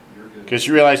 your goodness. Because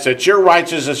you realize that your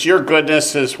righteousness, your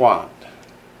goodness is what?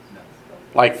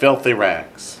 Like filthy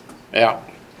rags. Yeah.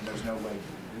 And there's no way you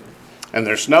can do it. And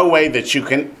there's no way that you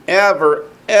can ever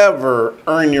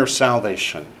earn your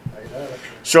salvation.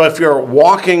 So if you're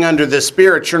walking under the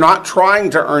Spirit, you're not trying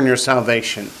to earn your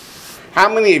salvation.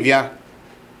 How many of you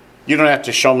don't have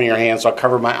to show me your hands, I'll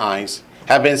cover my eyes,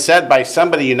 have been said by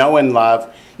somebody you know and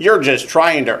love, you're just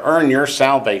trying to earn your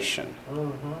salvation?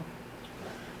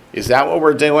 Is that what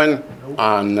we're doing?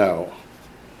 No.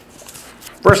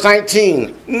 Verse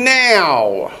 19,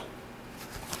 now.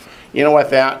 You know what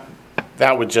that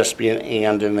would just be an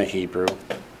and in the Hebrew.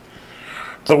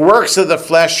 The works of the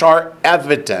flesh are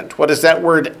evident. What does that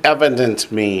word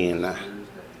evident mean?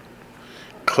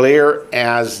 Clear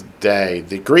as day.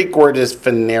 The Greek word is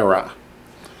phanera.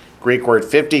 Greek word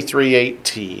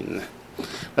 53:18.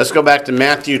 Let's go back to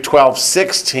Matthew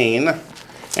 12:16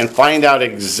 and find out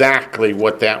exactly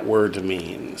what that word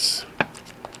means.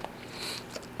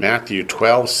 Matthew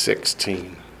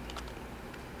 12:16.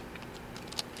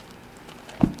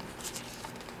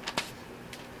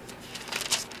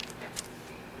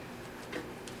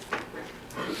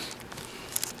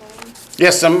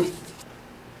 Yes, If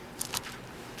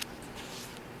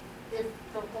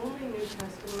the only New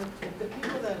Testament, if the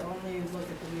people that only look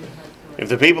at the New Testament if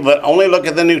the people that only look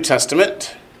at the New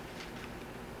Testament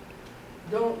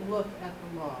don't look at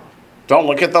the law don't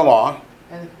look at the law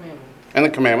and the commandments, and the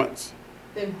commandments,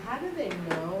 then how do they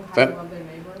know how Then- to love their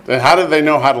neighbor? then how do they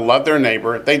know how to love their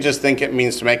neighbor? They just think it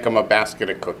means to make them a basket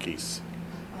of cookies.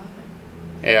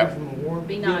 Yeah. Give them a warm-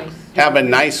 Be nice. Have a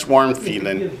nice warm If it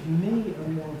feeling. gives me a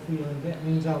warm feeling, that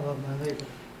means I love my neighbor.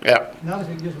 Yeah. Not if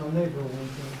it gives my neighbor a warm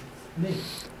feeling, me.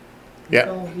 Yeah. It's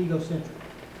all egocentric.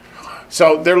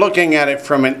 So they're looking at it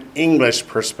from an English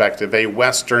perspective, a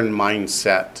Western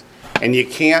mindset. And you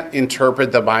can't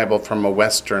interpret the Bible from a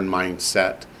Western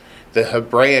mindset. The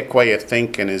Hebraic way of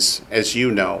thinking is, as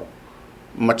you know,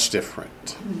 much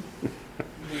different.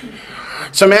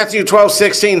 So Matthew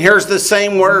 12:16, here's the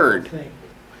same word. Think.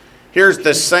 Here's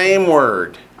the same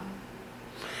word.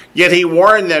 Yet he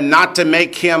warned them not to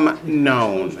make him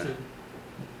known.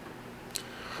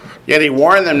 Yet he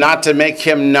warned them not to make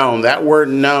him known. That word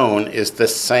known is the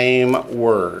same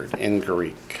word in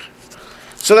Greek.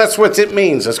 So that's what it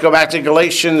means. Let's go back to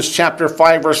Galatians chapter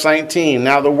 5, verse 19.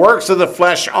 Now the works of the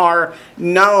flesh are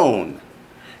known.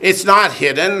 It's not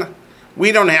hidden.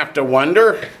 We don't have to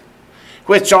wonder.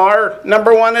 Which are,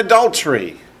 number one,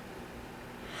 adultery.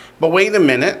 But wait a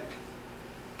minute.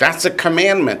 That's a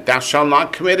commandment. Thou shalt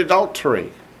not commit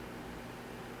adultery.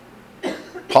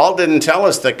 Paul didn't tell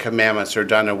us that commandments are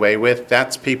done away with.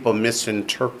 That's people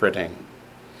misinterpreting.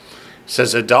 It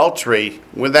says adultery,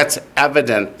 well, that's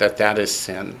evident that is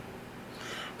sin.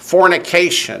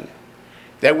 Fornication.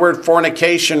 That word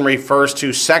fornication refers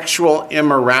to sexual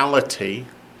immorality.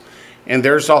 And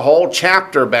there's a whole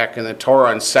chapter back in the Torah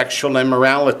on sexual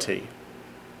immorality.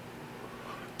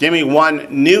 Give me one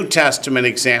New Testament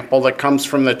example that comes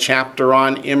from the chapter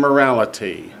on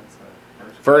immorality.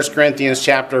 1 Corinthians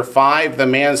chapter 5, the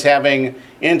man's having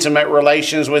intimate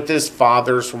relations with his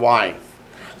father's wife.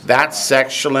 That's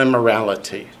sexual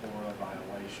immorality. Torah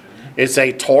violation. It's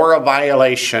a Torah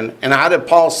violation. And how did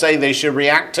Paul say they should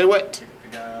react to it?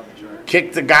 The guy out of the church.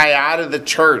 Kick the guy out of the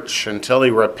church until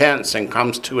he repents and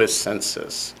comes to his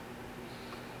senses.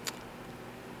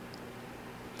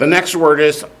 The next word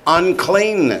is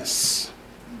uncleanness.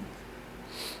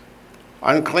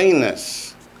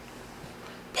 Uncleanness.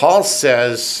 Paul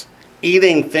says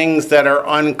eating things that are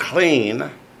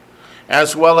unclean,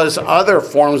 as well as other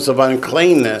forms of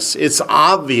uncleanness, it's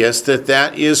obvious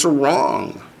that is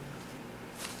wrong.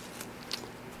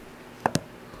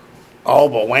 Oh,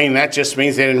 but Wayne, that just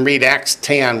means they didn't read Acts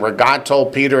 10, where God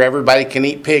told Peter everybody can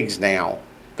eat pigs now.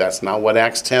 That's not what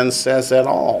Acts 10 says at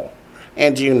all.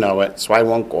 And you know it, so I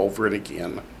won't go over it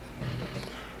again.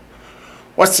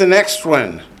 What's the next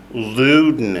one?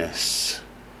 Lewdness.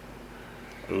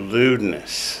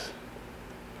 Lewdness.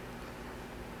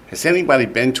 Has anybody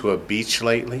been to a beach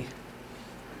lately?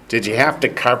 Did you have to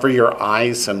cover your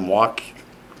eyes and walk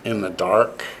in the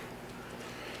dark?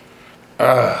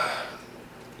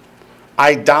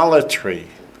 Idolatry.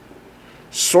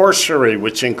 Sorcery,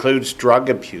 which includes drug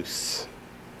abuse.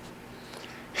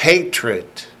 Hatred.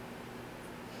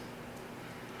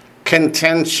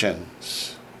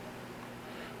 Contentions.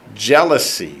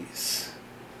 Jealousies.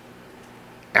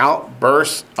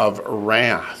 Outbursts of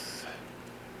wrath.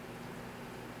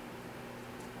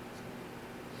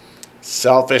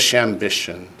 Selfish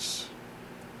ambitions.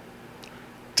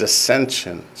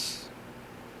 Dissensions.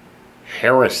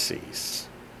 Heresies.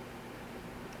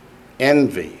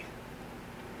 Envy.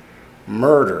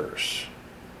 Murders.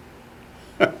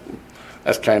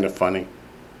 That's kind of funny.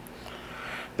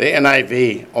 The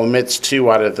NIV omits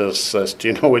 2 out of this list. Do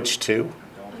you know which 2?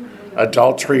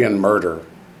 Adultery and murder.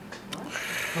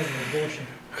 Abortion.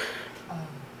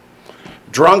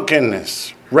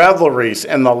 Drunkenness, revelries,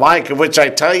 and the like, of which I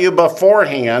tell you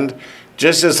beforehand,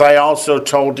 just as I also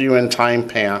told you in time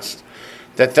past,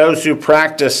 that those who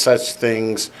practice such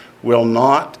things will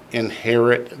not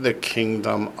inherit the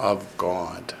kingdom of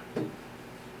God.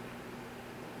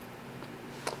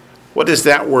 What does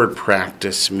that word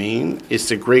practice mean? It's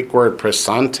the Greek word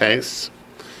prasantes,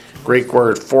 Greek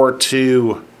word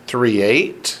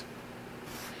 4238.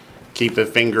 Keep a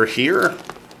finger here.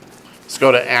 Let's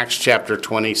go to Acts chapter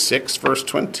 26, verse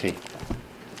 20.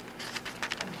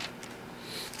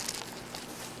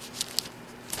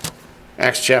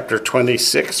 Acts chapter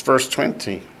 26, verse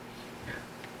 20.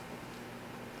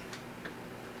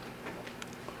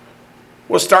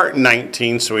 We'll start in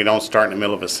 19 so we don't start in the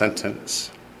middle of a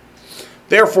sentence.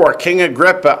 Therefore, King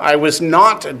Agrippa, I was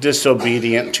not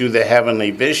disobedient to the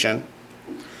heavenly vision,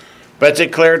 but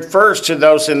declared first to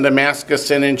those in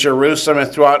Damascus and in Jerusalem and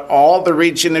throughout all the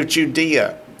region of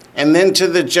Judea, and then to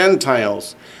the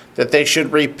Gentiles, that they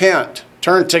should repent,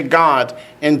 turn to God,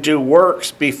 and do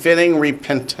works befitting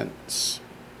repentance.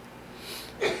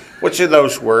 Which of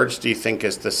those words do you think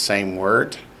is the same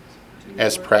word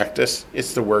as practice?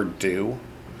 It's the word do.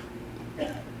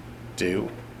 Do.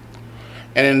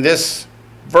 And in this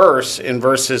verse, in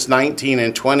verses 19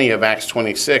 and 20 of Acts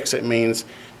 26, it means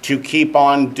to keep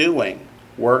on doing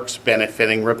works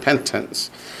benefiting repentance.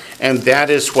 And that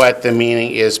is what the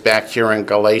meaning is back here in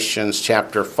Galatians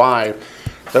chapter 5.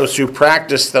 Those who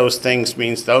practice those things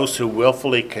means those who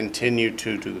willfully continue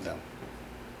to do them.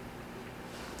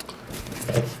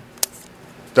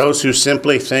 Those who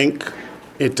simply think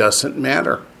it doesn't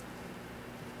matter.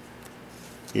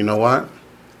 You know what?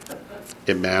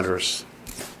 It matters.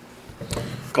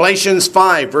 Galatians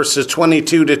 5, verses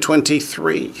 22 to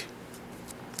 23.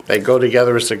 They go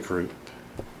together as a group.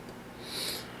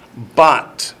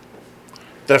 But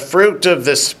the fruit of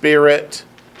the Spirit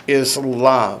is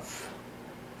love.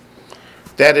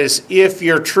 That is, if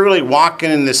you're truly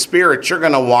walking in the Spirit, you're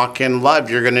going to walk in love.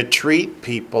 You're going to treat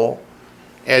people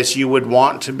as you would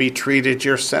want to be treated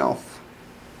yourself.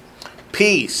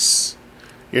 Peace.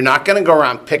 You're not going to go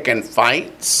around picking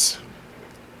fights.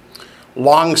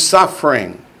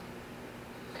 Long-suffering.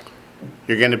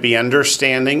 You're going to be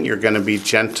understanding. You're going to be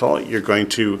gentle. You're going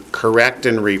to correct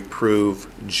and reprove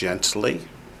gently.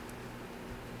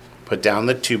 Put down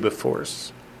the two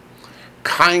befores.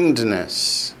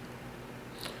 Kindness.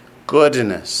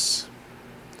 Goodness.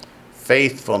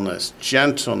 Faithfulness.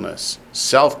 Gentleness.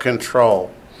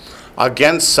 Self-control.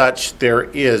 Against such there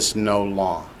is no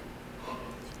law.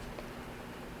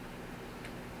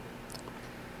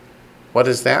 What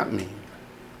does that mean?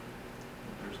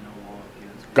 There's no law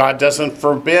against. God doesn't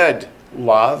forbid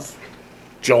love,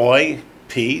 joy,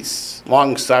 peace,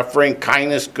 long-suffering,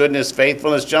 kindness, goodness,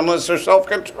 faithfulness, gentleness, or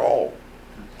self-control.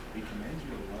 He commands you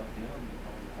to love him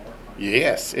with all your heart.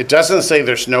 Yes, it doesn't say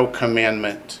there's no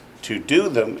commandment to do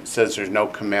them. It says there's no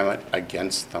commandment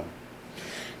against them.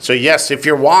 So yes, if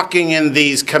you're walking in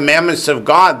these commandments of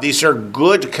God, these are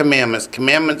good commandments,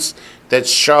 commandments that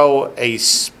show a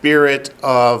spirit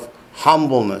of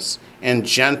humbleness and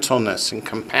gentleness and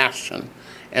compassion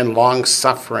and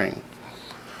long-suffering.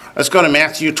 Let's go to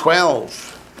Matthew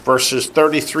 12, verses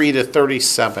 33 to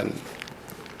 37.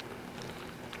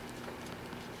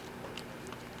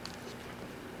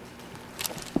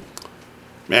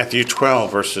 Matthew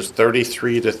 12, verses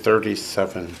 33 to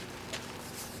 37.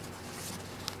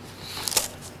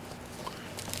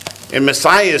 In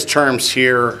Messiah's terms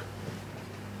here,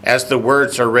 as the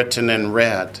words are written in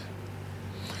red.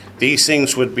 These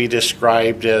things would be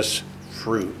described as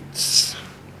fruits.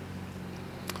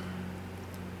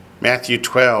 Matthew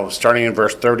 12, starting in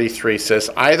verse 33, says,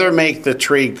 either make the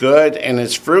tree good and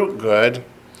its fruit good,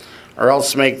 or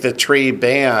else make the tree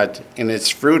bad and its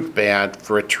fruit bad,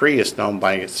 for a tree is known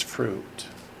by its fruit.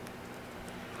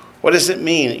 What does it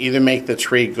mean, either make the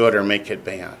tree good or make it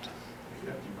bad?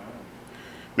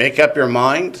 Make up your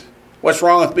mind? What's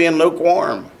wrong with being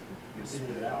lukewarm?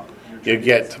 You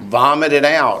get vomited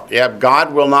out. Yep,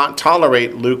 God will not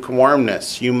tolerate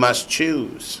lukewarmness. You must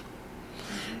choose.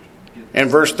 And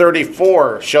verse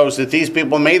 34 shows that these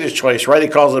people made a choice, right? He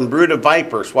calls them brood of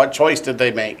vipers. What choice did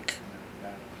they make?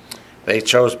 They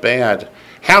chose bad.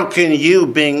 How can you,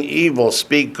 being evil,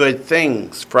 speak good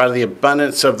things? For out of the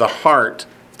abundance of the heart,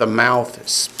 the mouth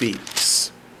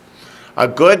speaks. A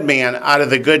good man out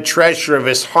of the good treasure of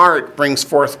his heart brings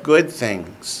forth good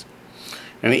things.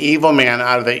 An evil man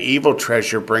out of the evil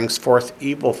treasure brings forth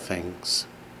evil things.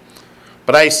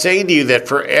 But I say to you that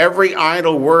for every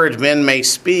idle word men may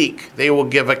speak, they will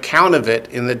give account of it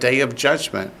in the day of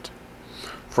judgment.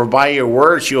 For by your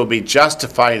words you will be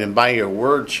justified, and by your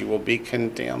words you will be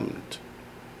condemned.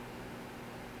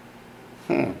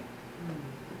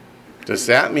 Does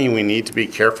that mean we need to be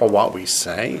careful what we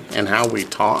say and how we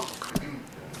talk?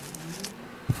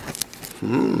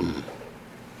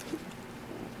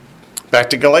 Back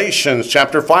to Galatians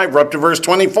chapter 5, we're up to verse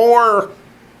 24.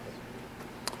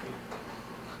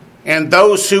 And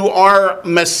those who are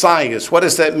messiahs. What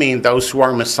does that mean, those who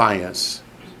are messiahs?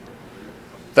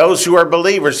 Those who are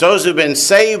believers, those who have been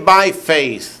saved by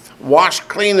faith, washed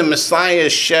clean in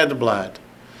Messiah's shed blood.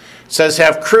 It says,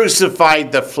 have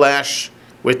crucified the flesh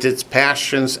with its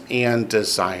passions and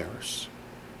desires.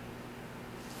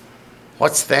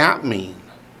 What's that mean?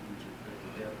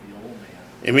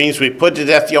 It means we put to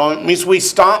death the old man. It means we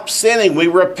stop sinning. We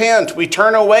repent. We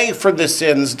turn away from the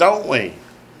sins, don't we?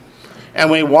 And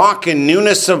we walk in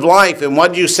newness of life. And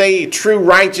what do you say? True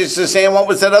righteousness. And what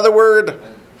was that other word?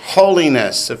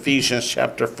 Holiness. Ephesians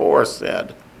chapter 4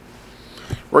 said.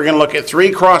 We're going to look at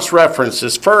 3 cross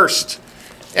references. First,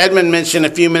 Edmund mentioned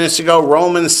a few minutes ago,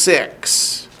 Romans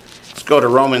 6. Let's go to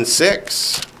Romans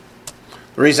 6.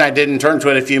 The reason I didn't turn to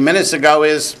it a few minutes ago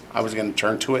is I was going to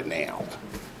turn to it now.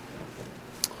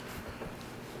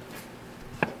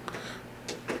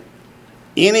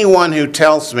 Anyone who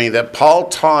tells me that Paul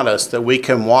taught us that we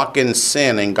can walk in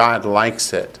sin and God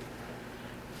likes it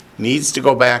needs to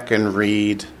go back and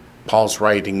read Paul's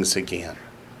writings again.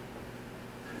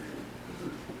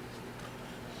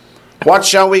 What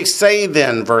shall we say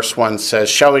then, verse 1 says?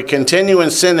 Shall we continue in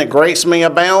sin that grace may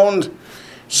abound?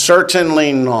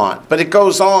 Certainly not. But it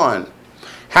goes on.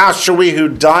 How shall we who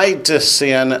died to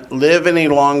sin live any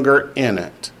longer in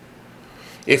it?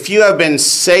 If you have been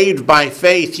saved by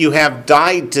faith, you have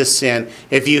died to sin.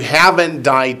 If you haven't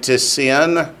died to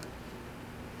sin,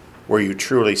 were you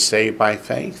truly saved by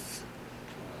faith?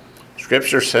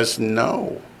 Scripture says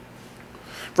no.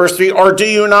 Verse 3, or do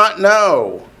you not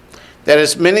know that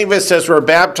as many of us as were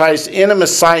baptized in a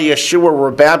Messiah Yeshua were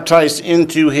baptized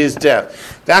into his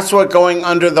death? That's what going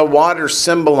under the water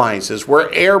symbolizes.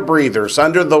 We're air breathers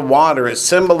under the water. It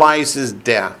symbolizes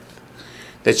death.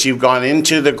 That you've gone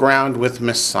into the ground with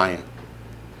Messiah.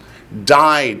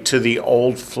 Died to the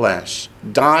old flesh.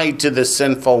 Died to the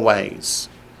sinful ways.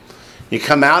 You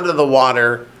come out of the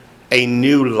water a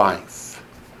new life.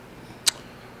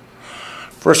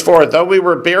 Verse 4, though we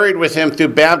were buried with him through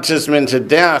baptism into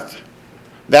death,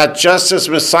 that just as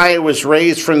Messiah was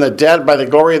raised from the dead by the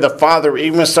glory of the Father,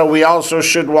 even so we also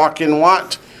should walk in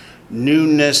what?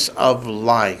 Newness of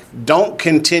life. Don't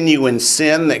continue in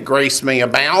sin that grace may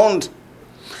abound.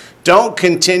 Don't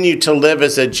continue to live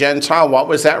as a Gentile. What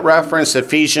was that reference?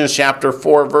 Ephesians chapter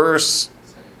 4, verse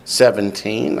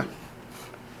 17.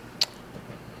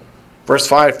 Verse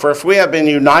 5, for if we have been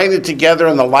united together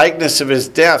in the likeness of his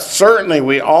death, certainly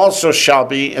we also shall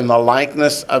be in the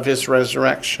likeness of his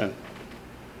resurrection.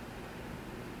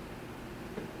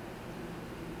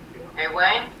 Hey,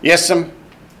 Wayne? Yes, ma'am?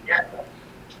 Yeah.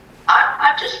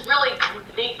 I just really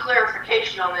need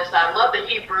clarification on this. I love the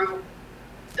Hebrew,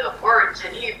 the words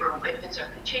in Hebrew, but it's a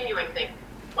continuing thing.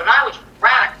 When I was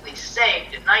radically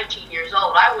saved at 19 years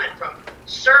old, I went from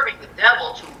serving the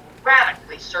devil to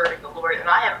radically serving the Lord, and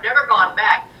I have never gone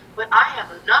back. But I am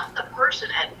not the person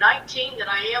at 19 that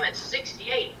I am at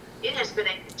 68. It has been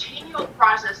a continual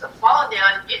process of falling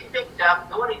down, getting picked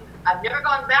up, going. I've never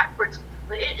gone backwards,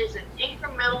 but it is an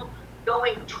incremental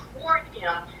going toward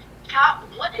him.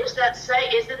 What does that say?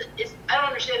 I don't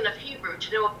understand enough Hebrew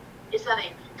to know, is that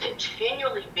a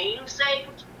continually being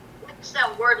saved with What's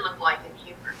that word look like in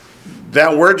Hebrew?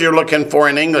 That word you're looking for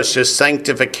in English is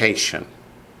sanctification.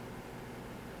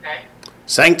 Okay.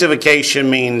 Sanctification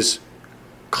means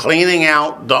cleaning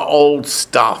out the old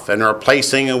stuff and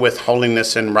replacing it with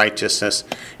holiness and righteousness.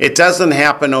 It doesn't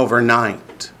happen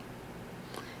overnight.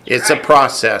 It's a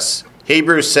process.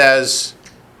 Hebrews says,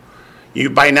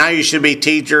 by now you should be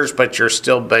teachers, but you're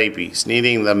still babies,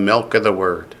 needing the milk of the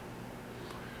word.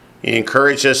 He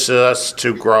encourages us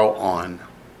to grow on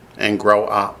and grow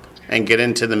up and get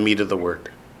into the meat of the word.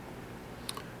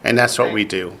 And that's what we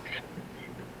do.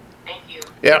 Thank you.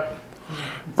 Yep.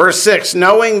 Verse 6,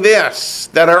 knowing this,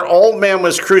 that our old man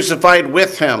was crucified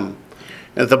with him,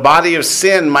 that the body of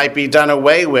sin might be done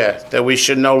away with, that we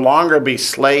should no longer be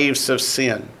slaves of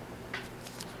sin.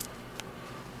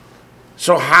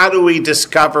 So how do we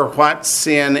discover what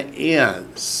sin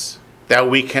is, that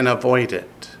we can avoid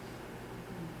it?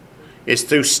 It's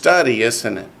through study,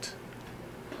 isn't it?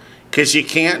 Because you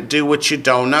can't do what you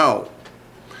don't know.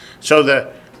 So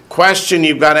the question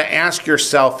you've got to ask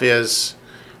yourself is,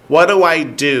 what do I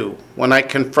do when I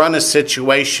confront a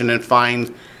situation and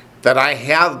find that I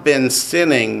have been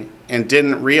sinning and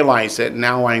didn't realize it?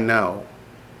 Now I know.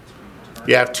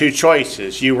 You have two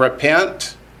choices. You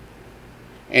repent,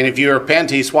 and if you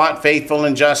repent, he's what? Faithful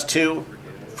and just to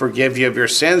forgive you of your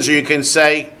sins. Or you can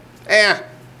say,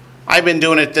 I've been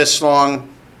doing it this long.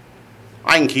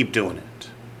 I can keep doing it.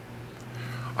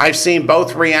 I've seen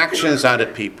both reactions out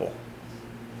of people.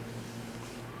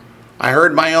 I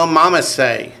heard my own mama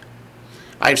say,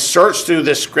 I've searched through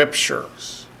the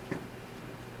scriptures,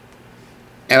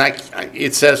 and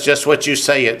it says just what you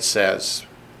say it says.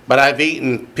 But I've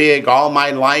eaten pig all my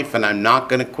life, and I'm not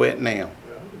going to quit now.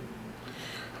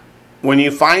 When you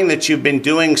find that you've been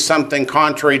doing something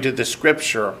contrary to the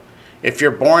scripture, if you're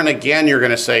born again, you're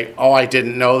going to say, oh, I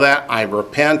didn't know that. I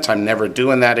repent. I'm never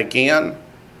doing that again.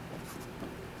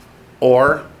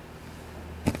 Or,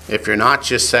 if you're not,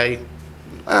 just say,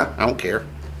 I don't care.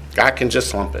 God can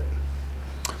just lump it.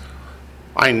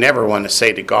 I never want to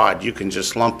say to God, you can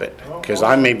just lump it, because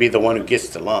I may be the one who gets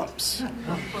the lumps.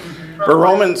 For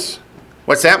Romans,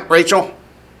 what's that, Rachel?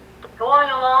 Going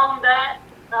along that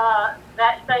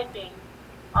thinking,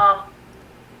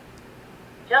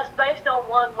 just based on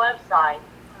one website,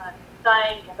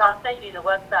 saying, because I sent you the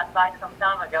website back some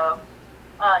time ago,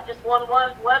 just one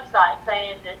website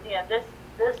saying that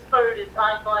this food is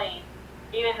unclean,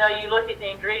 even though you look at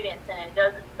the ingredients and it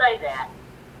doesn't say that.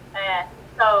 And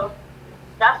so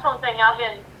that's one thing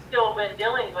I've still been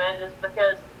dealing with, is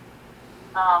because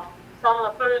some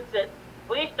of the foods that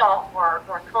we thought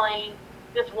were clean,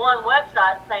 this one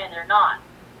website saying they're not.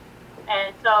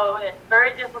 And so it's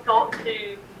very difficult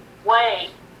to weigh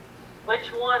which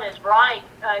one is right,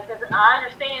 because I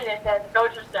understand that that's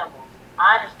kosher symbol.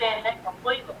 I understand that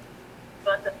completely.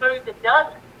 But the food that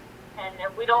doesn't, and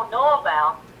that we don't know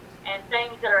about, and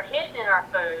things that are hidden in our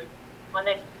food, when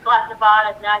they classify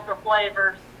it as natural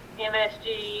flavors,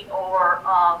 MSG, or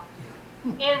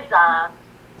enzymes,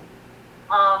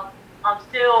 I'm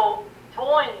still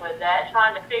toying with that,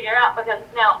 trying to figure out, because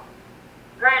now,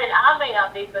 granted, I may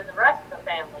not be, but the rest of the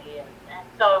family is. And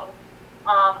so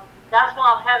that's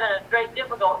why I'm having a great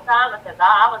difficult time, because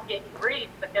I was getting grief,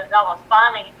 because I was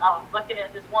looking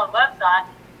at this one website,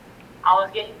 I was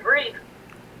getting grief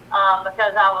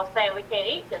because I was saying we can't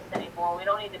eat this anymore, we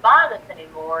don't need to buy this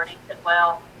anymore. And he said,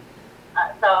 well,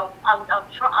 so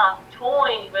I'm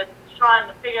toying with trying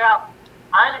to figure out,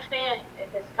 I understand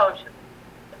if it's kosher.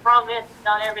 The problem is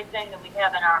not everything that we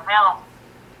have in our house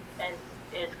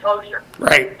is kosher.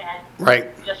 Right, and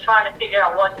right. Just trying to figure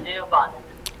out what to do about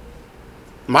it.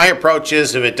 My approach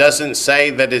is, if it doesn't say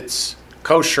that it's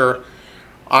kosher,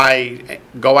 I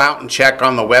go out and check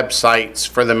on the websites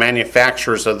for the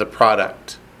manufacturers of the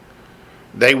product.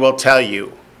 They will tell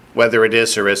you whether it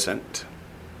is or isn't.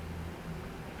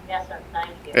 Yes, sir. Thank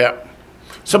you. Yeah.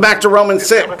 So back to Romans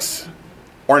 6.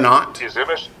 Or not. Is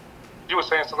MSG, you were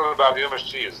saying something about the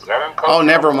MSG, is that unkosher? Oh,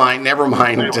 never mind.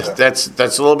 That's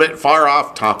a little bit far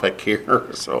off topic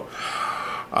here. So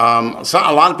a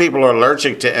lot of people are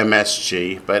allergic to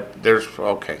MSG, but there's,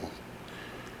 okay.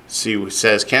 See, it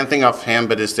says, can't think offhand,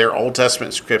 but is there Old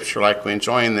Testament scripture like we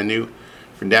enjoy in the New?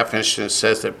 For definition, it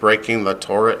says that breaking the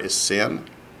Torah is sin.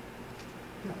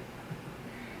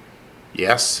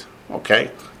 Yes. Okay.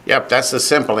 Yep, that's the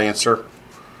simple answer.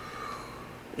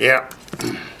 Yeah.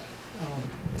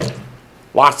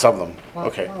 Lots of them.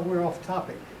 Okay. While we're off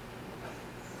topic,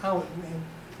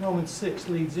 Romans 6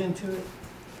 leads into it.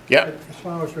 Yep. That's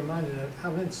why I was reminded of.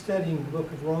 I've been studying the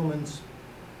book of Romans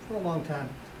for a long time.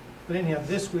 But anyhow,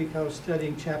 this week I was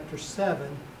studying chapter 7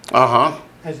 Uh-huh.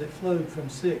 as it flowed from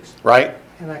 6. Right.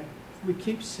 And I we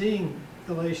keep seeing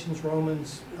Galatians,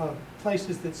 Romans,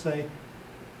 places that say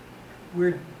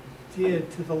we're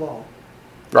dead to the law.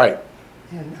 Right.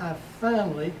 And I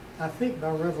think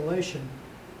by revelation,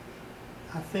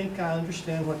 I think I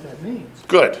understand what that means.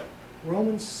 Good.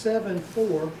 Romans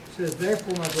 7:4 says,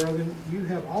 "Therefore, my brethren, you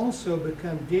have also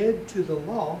become dead to the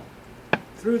law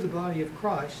through the body of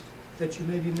Christ, that you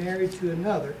may be married to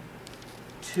another,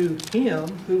 to him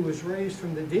who was raised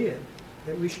from the dead,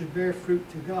 that we should bear fruit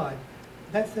to God."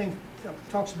 That thing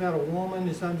talks about a woman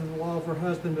is under the law of her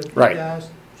husband, but if he Right. dies,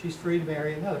 she's free to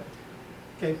marry another.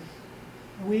 Okay,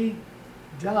 we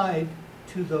died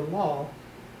to the law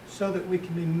so that we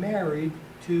can be married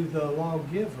to the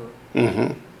lawgiver.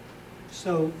 Mm-hmm.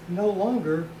 So no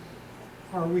longer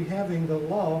are we having the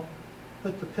law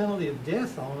put the penalty of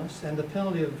death on us and the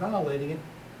penalty of violating it.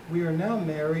 We are now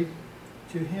married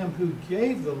to him who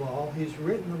gave the law. He's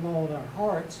written the law in our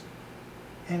hearts.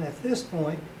 And at this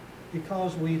point,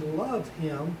 because we love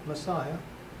him, Messiah,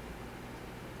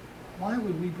 why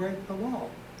would we break the law?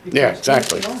 Because Yeah, he's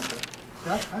exactly. the author.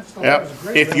 I thought that Yep. was a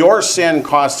great If your revelation. sin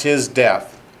cost his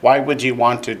death, why would you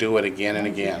want to do it again and Why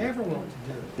would you again? ever want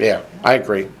to do it? Yeah, I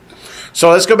agree. So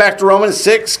let's go back to Romans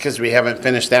 6 because we haven't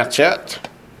finished that yet.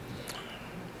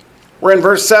 We're in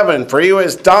verse 7. For he who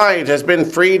has died has been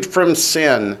freed from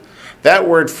sin. That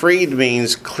word freed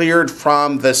means cleared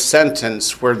from the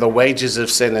sentence where the wages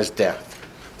of sin is death.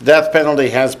 The death penalty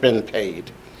has been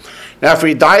paid. Now, if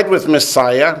we died with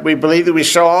Messiah, we believe that we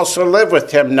shall also live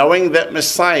with him, knowing that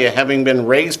Messiah, having been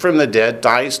raised from the dead,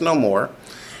 dies no more.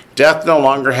 Death no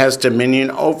longer has dominion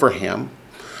over him.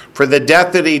 For the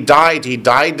death that he died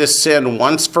to sin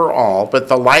once for all, but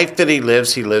the life that he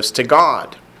lives to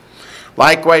God.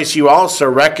 Likewise, you also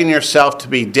reckon yourself to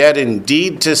be dead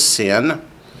indeed to sin,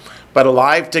 but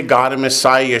alive to God and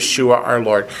Messiah Yeshua our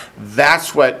Lord.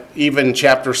 That's what even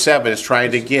chapter 7 is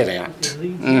trying to get at. It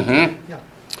leads Mhm. yeah.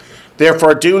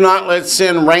 Therefore, do not let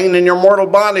sin reign in your mortal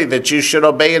body, that you should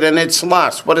obey it in its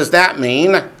lust. What does that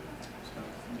mean?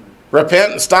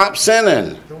 Repent and stop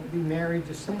sinning. Don't be married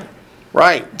to sin.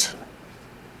 Right.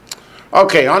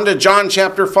 Okay, on to John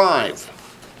chapter 5.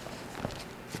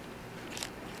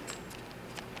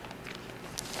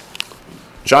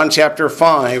 John chapter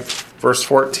 5, verse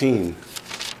 14.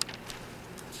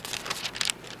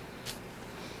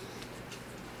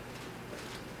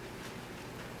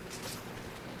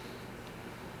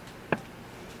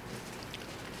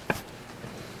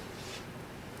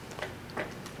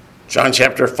 John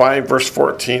chapter 5, verse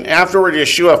 14. Afterward,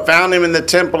 Yeshua found him in the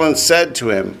temple and said to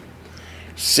him,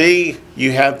 "See,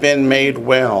 you have been made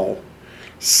well.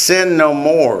 Sin no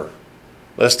more,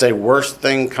 lest a worse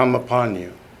thing come upon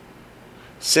you."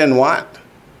 Sin what?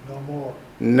 No more.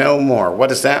 No more. What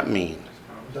does that mean?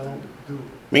 Don't do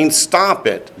it. Means stop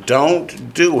it.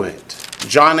 Don't do it.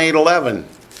 John 8:11.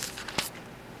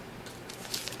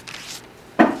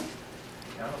 Kind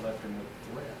of left him with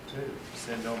a threat too.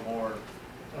 Sin no more,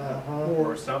 Uh-huh.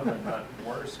 or something not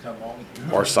worse come on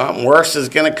you. Or something worse is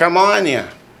going to come on you.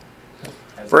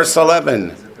 As Verse if-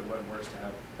 11. As if it wasn't worse to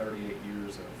have 38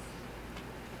 years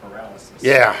of paralysis.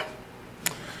 Yeah.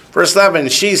 Verse 11,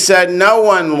 she said, "No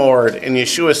one, Lord." And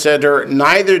Yeshua said to her,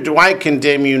 "Neither do I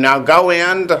condemn you. Now go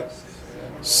and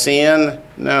sin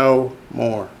no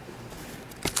more."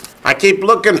 I keep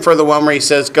looking for the one where he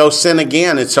says, "Go sin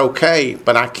again. It's okay,"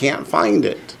 but I can't find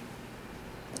it.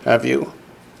 Have you?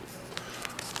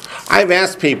 I've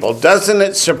asked people, doesn't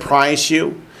it surprise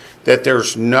you that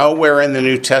there's nowhere in the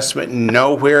New Testament,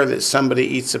 nowhere that somebody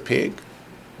eats a pig?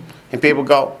 And people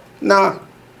go, "Nah."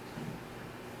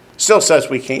 Still says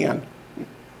we can.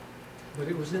 But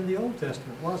it was in the Old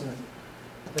Testament, wasn't it?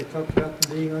 They talked about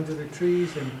them being under the trees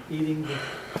and eating the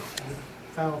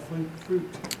foul fruit.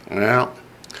 Well,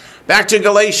 back to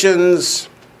Galatians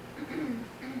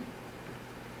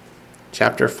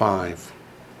chapter 5,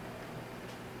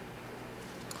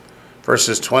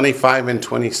 verses 25 and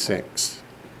 26.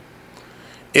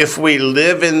 If we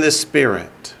live in the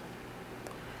Spirit,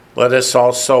 let us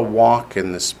also walk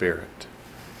in the Spirit.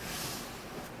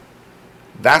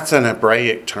 That's an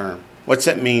Hebraic term. What's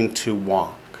it mean to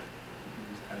walk?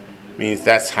 It means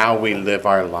that's how we live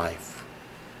our life.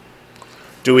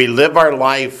 Do we live our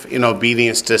life in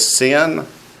obedience to sin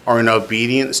or in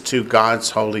obedience to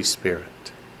God's Holy Spirit?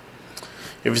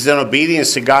 If it's in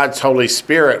obedience to God's Holy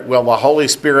Spirit, will the Holy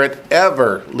Spirit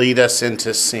ever lead us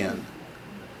into sin?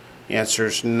 The answer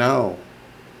is no.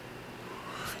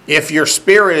 If your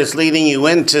spirit is leading you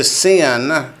into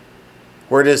sin,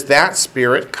 where does that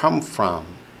spirit come from?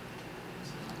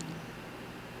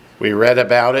 We read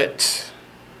about it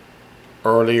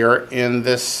earlier in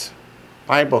this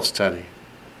Bible study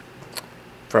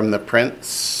from the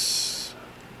prince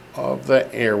of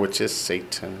the air, which is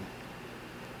Satan.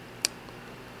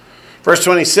 Verse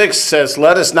 26 says,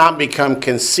 let us not become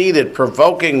conceited,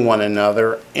 provoking one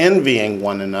another, envying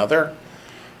one another.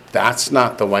 That's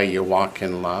not the way you walk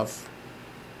in love.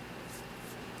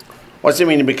 What does it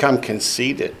mean to become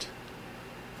conceited?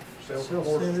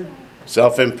 Self-centered.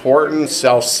 Self-important,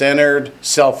 self-centered,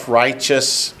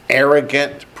 self-righteous,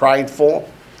 arrogant, prideful.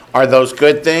 Are those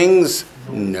good things?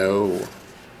 No.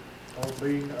 Or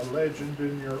being a legend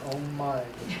in your own mind.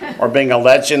 Or being a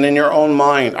legend in your own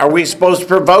mind. Are we supposed to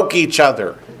provoke each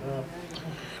other?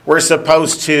 We're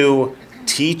supposed to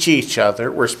teach each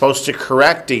other. We're supposed to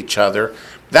correct each other.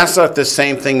 That's not the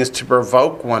same thing as to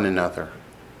provoke one another.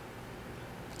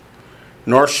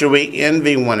 Nor should we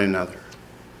envy one another.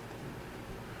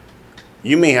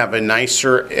 You may have a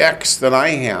nicer ex than I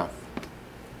have.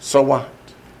 So what?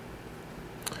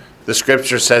 The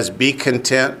scripture says, be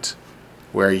content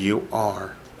where you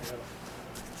are.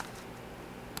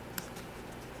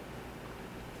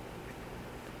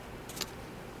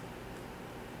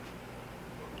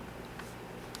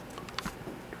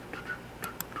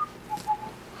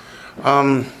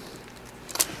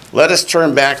 Let us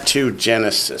turn back to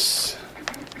Genesis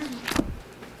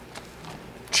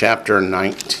chapter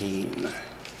 19.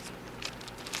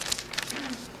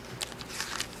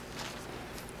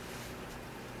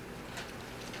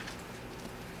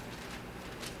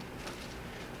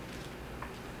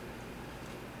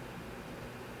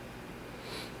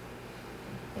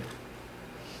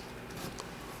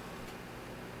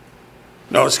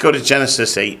 No, let's go to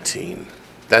Genesis 18.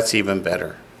 That's even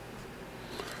better.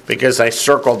 Because I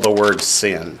circled the word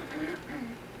sin.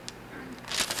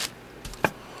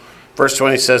 Verse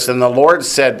 20 says, and the Lord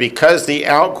said, because the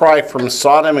outcry from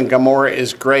Sodom and Gomorrah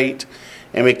is great,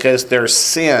 and because their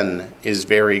sin is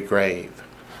very grave.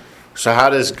 So how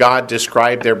does God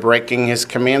describe their breaking his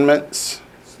commandments?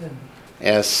 Sin.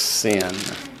 As sin.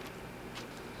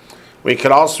 We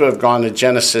could also have gone to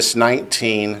Genesis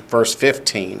 19, verse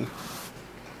 15.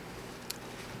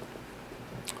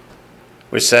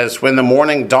 Which says, when the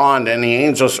morning dawned and the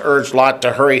angels urged Lot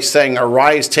to hurry, saying,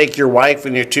 arise, take your wife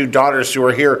and your 2 daughters who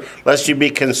are here, lest you be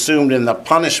consumed in the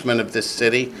punishment of this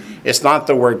city. It's not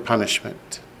the word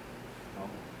punishment.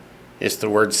 It's the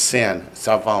word sin.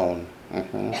 Savon.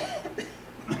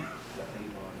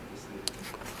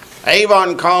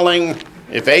 Avon calling.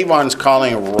 If Avon's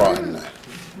calling, run.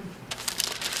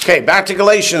 Okay, back to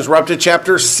Galatians. We're up to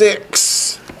chapter 6.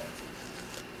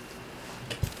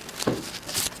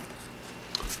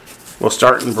 We'll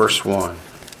start in verse 1.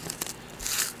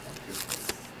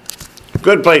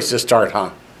 Good place to start, huh?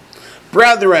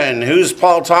 Brethren, who's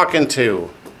Paul talking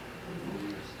to?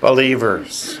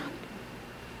 Believers.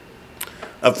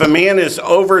 If a man is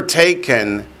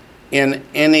overtaken in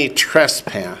any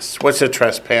trespass, what's a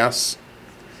trespass?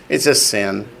 It's a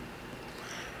sin.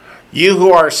 You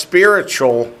who are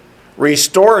spiritual,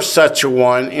 restore such a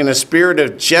one in a spirit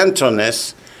of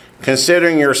gentleness,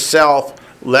 considering yourself,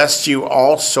 lest you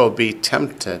also be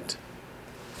tempted.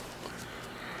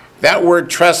 That word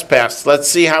trespass, let's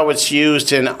see how it's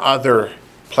used in other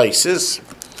places.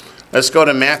 Let's go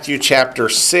to Matthew chapter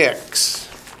 6.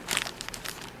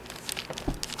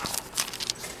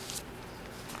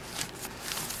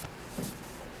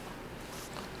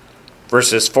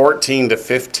 Verses 14 to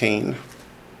 15.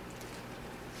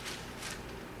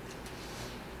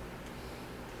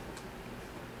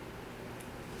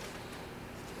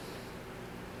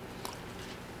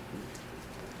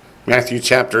 Matthew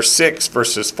chapter 6,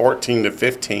 verses 14 to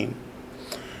 15.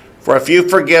 For if you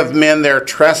forgive men their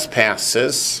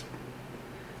trespasses,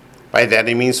 by that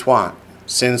he means what?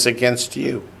 Sins against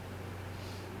you.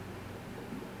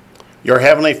 Your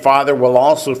heavenly Father will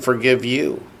also forgive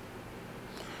you.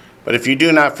 But if you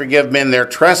do not forgive men their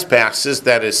trespasses,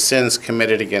 that is, sins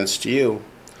committed against you,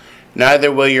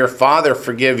 neither will your Father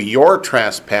forgive your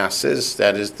trespasses,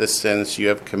 that is, the sins you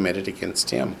have committed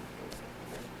against him.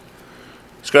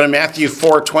 Let's go to Matthew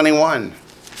 4:21.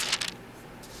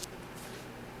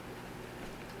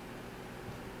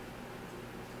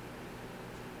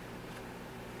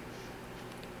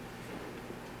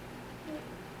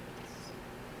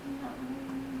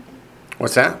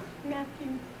 What's that?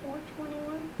 Matthew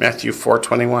 4:21. Matthew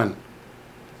 4:21.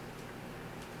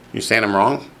 You saying I'm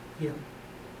wrong? Yeah,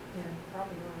 Yeah,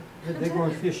 probably not. they're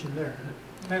going fishing there.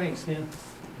 That makes sense.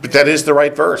 But that is the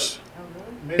right verse. Oh,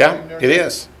 really? Yeah, Mending their- it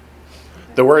is.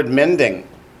 The word mending.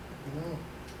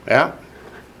 Yeah.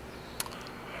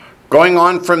 Going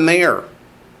on from there,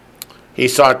 he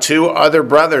saw 2 other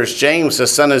brothers, James the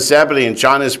son of Zebedee and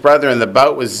John his brother, in the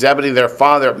boat with Zebedee their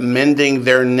father, mending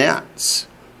their nets.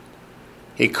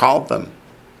 He called them.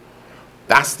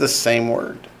 That's the same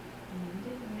word.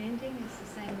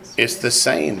 It's the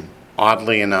same,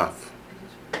 oddly enough.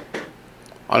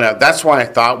 Oh, no, that's why I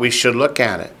thought we should look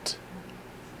at it.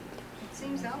 It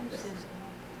seems opposite.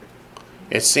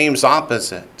 It seems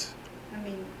opposite. I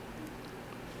mean.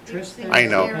 Tristan I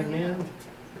know. and men,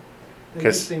 they do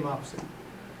 'Cause- seem opposite.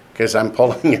 Because I'm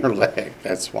pulling your leg,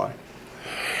 that's why.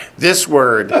 This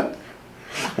word,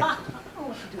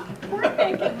 We're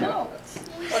taking notes.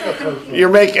 you're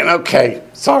making, okay,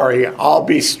 sorry, I'll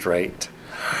be straight.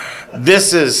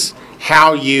 This is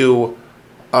how you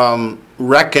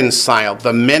reconcile.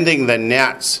 The mending the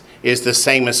nets is the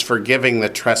same as forgiving the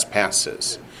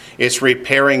trespasses. It's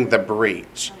repairing the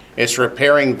breach. It's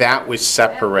repairing that which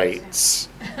separates.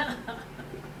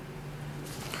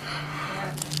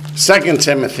 2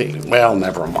 Timothy, well,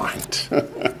 never mind.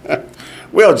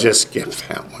 We'll just skip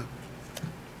that one.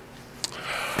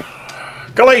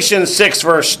 Galatians 6,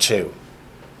 verse 2.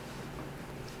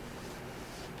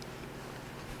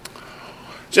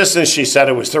 Just as she said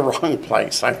it was the wrong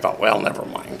place, I thought, well, never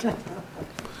mind.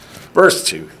 Verse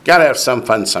 2. Got to have some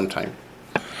fun sometime.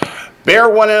 Bear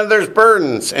one another's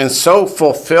burdens and so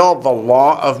fulfill the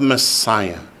law of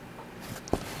Messiah.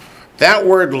 That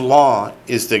word law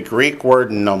is the Greek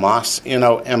word nomos,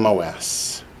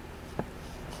 N-O-M-O-S.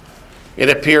 It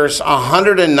appears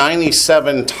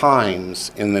 197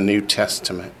 times in the New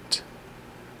Testament.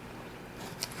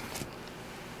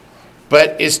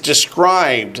 But it's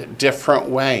described different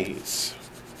ways.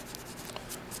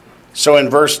 So in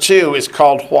verse 2, it's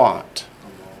called what?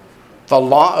 The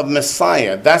law of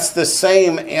Messiah. That's the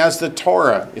same as the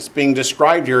Torah. It's being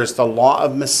described here as the law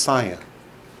of Messiah.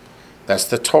 That's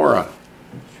the Torah.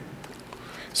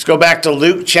 Let's go back to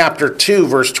Luke chapter 2,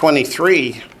 verse 23.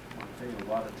 I think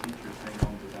a lot of teachers hang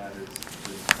on to that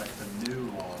as like the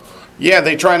new law. Yeah,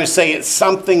 they're trying to say it's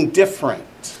something different.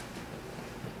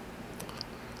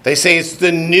 They say it's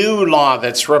the new law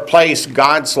that's replaced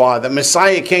God's law, that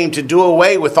Messiah came to do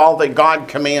away with all that God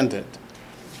commanded.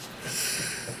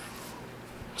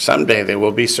 Someday they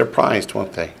will be surprised,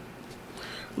 won't they?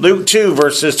 Luke 2,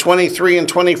 verses 23 and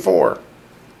 24.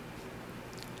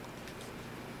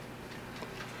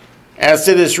 As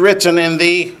it is written in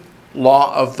the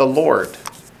law of the Lord.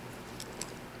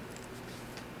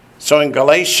 So in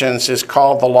Galatians it's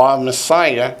called the law of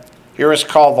Messiah. Here it's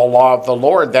called the law of the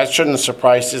Lord. That shouldn't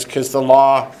surprise us because the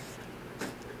law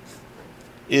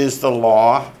is the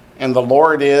law and the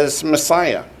Lord is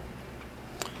Messiah.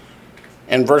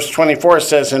 And verse 24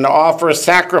 says, and offer a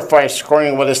sacrifice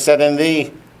according to what is said in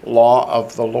the law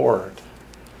of the Lord.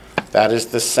 That is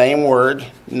the same word,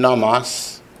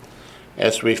 nomos,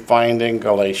 as we find in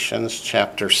Galatians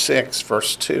chapter 6,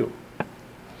 verse 2.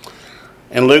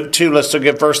 In Luke 2, let's look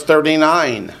at verse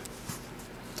 39.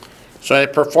 So they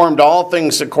performed all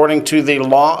things according to the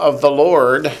law of the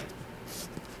Lord.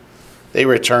 They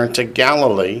returned to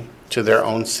Galilee, to their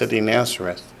own city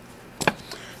Nazareth.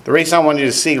 The reason I want you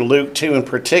to see Luke 2 in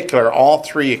particular, all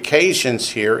three occasions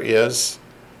here is,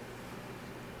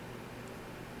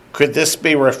 could this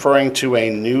be referring to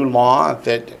a new law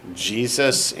that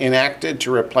Jesus enacted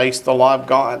to replace the law of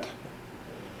God?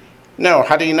 No,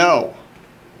 how do you know?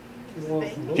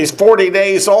 He's 40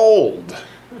 days old.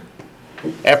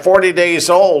 At 40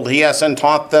 days old, he hasn't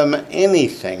taught them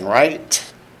anything,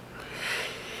 right?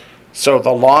 So the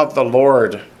law of the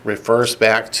Lord refers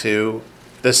back to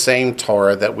the same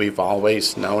Torah that we've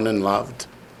always known and loved.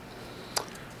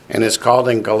 And is called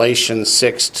in Galatians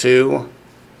 6:2,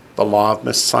 the law of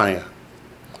Messiah.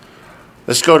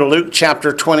 Let's go to Luke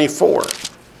chapter 24.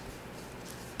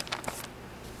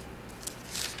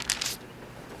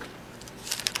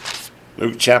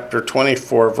 Luke chapter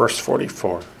 24, verse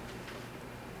 44.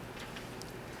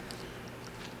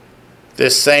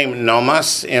 This same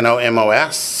nomos,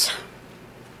 N-O-M-O-S,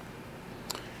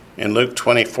 in Luke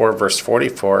 24, verse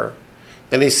 44,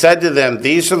 then he said to them,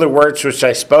 these are the words which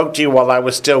I spoke to you while I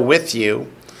was still with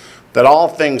you, that all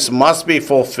things must be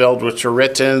fulfilled which are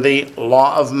written in the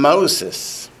law of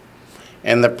Moses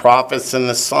and the prophets and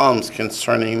the Psalms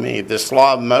concerning me. This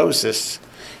law of Moses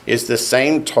is the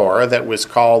same Torah that was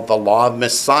called the law of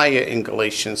Messiah in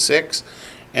Galatians 6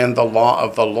 and the law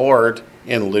of the Lord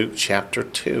in Luke chapter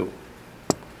 2.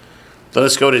 Let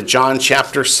us go to John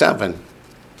chapter 7,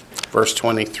 verse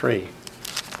 23.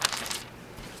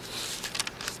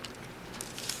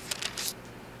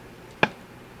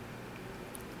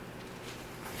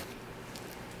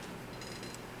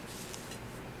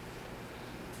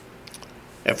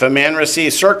 If a man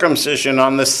receives circumcision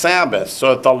on the Sabbath,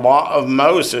 so that the law of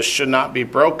Moses should not be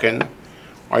broken,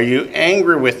 are you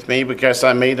angry with me because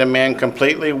I made a man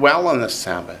completely well on the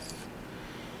Sabbath?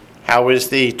 How is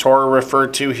the Torah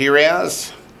referred to here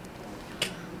as?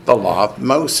 The the law of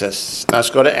Moses. Now let's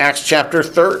go to Acts chapter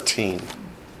 13.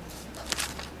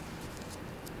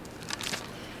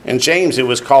 In James, it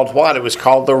was called what? It was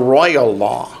called the royal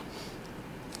law.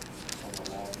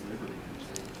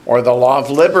 Or the law of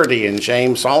liberty in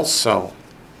James also.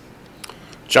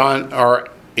 John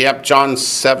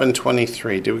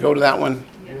 7:23. Do we go to that one?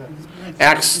 Yeah.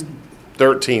 Acts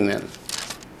 13 then.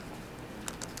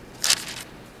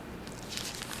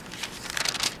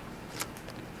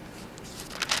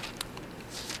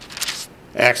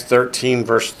 Acts 13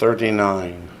 verse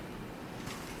 39.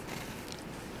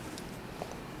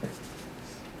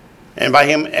 And by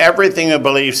him everything who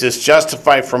believes is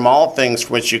justified from all things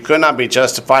from which you could not be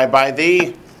justified by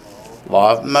the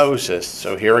law of Moses.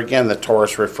 So here again the Torah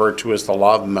is referred to as the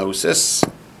law of Moses.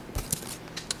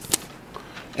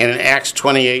 And in Acts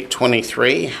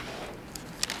 28:23,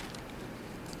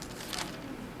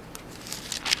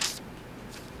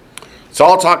 it's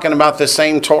all talking about the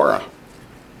same Torah.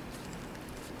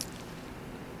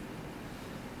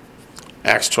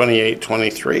 Acts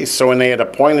 28:23. So when they had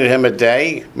appointed him a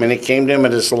day, many came to him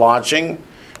at his lodging,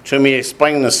 to whom he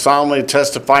explained and solemnly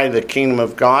testified the kingdom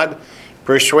of God,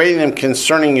 persuading them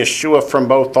concerning Yeshua from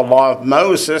both the law of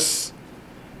Moses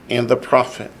and the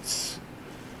prophets.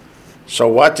 So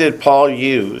what did Paul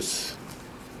use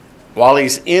while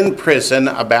he's in prison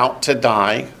about to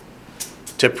die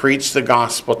to preach the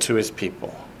gospel to his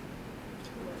people?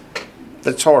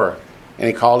 The Torah. And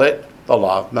he called it the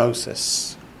law of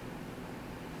Moses.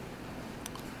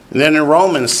 And then in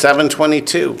Romans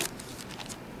 7:22.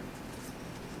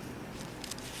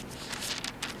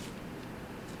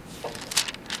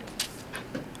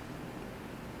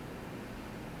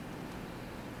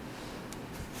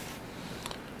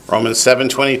 Romans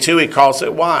 7:22, he calls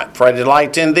it what? For I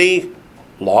delight in the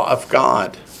law of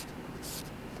God.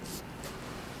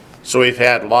 So we've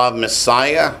had law of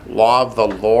Messiah, law of the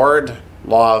Lord,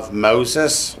 law of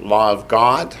Moses, law of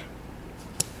God.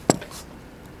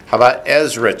 How about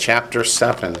Ezra chapter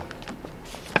 7?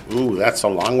 Ooh, that's a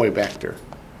long way back there.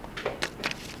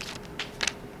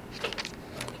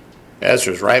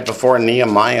 Ezra's right before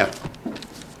Nehemiah.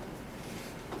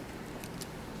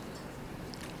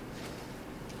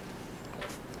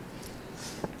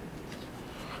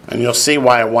 And you'll see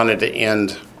why I wanted to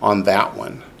end on that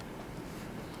one.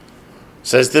 It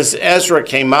says, this Ezra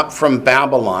came up from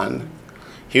Babylon.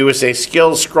 He was a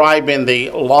skilled scribe in the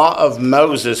law of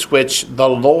Moses, which the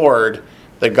Lord,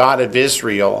 the God of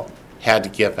Israel,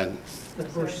 had given.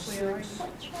 Verse 6.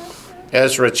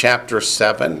 Ezra chapter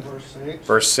 7, Verse 6.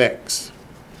 verse 6.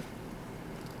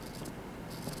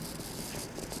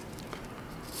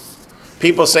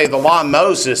 People say the law of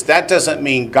Moses, that doesn't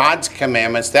mean God's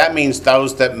commandments. That means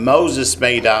those that Moses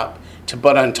made up to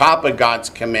put on top of God's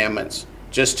commandments,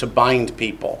 just to bind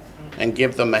people and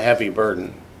give them a heavy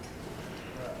burden.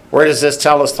 Where does this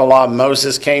tell us the law of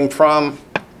Moses came from?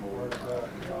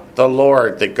 The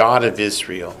Lord, the God of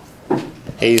Israel.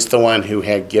 He's the one who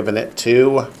had given it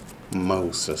to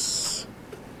Moses.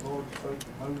 Lord spoke to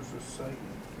Moses saying.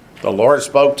 The Lord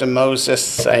spoke to Moses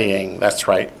saying, that's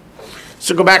right.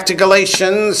 So go back to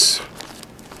Galatians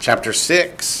chapter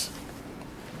 6,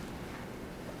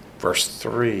 verse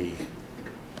 3.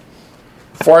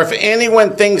 For if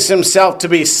anyone thinks himself to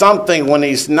be something when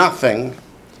he's nothing,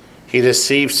 he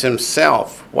deceives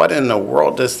himself. What in the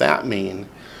world does that mean?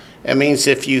 It means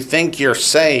if you think you're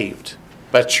saved,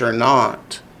 but you're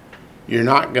not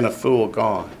going to fool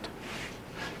God.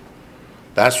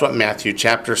 That's what Matthew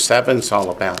chapter 7 is all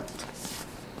about.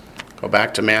 Go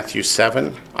back to Matthew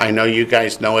 7. I know you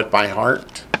guys know it by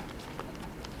heart.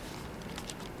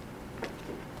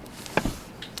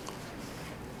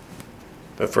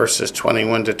 But verses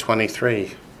 21 to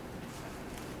 23.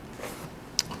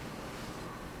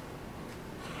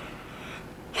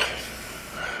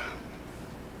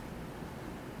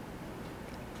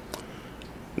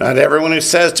 Not everyone who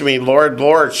says to me, Lord,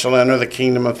 Lord, shall enter the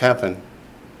kingdom of heaven,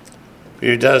 but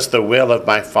who does the will of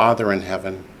my Father in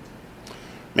heaven.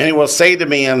 Many will say to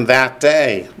me in that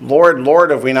day, Lord,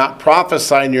 Lord, have we not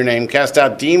prophesied in your name, cast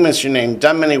out demons in your name,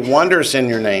 done many wonders in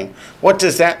your name? What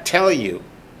does that tell you?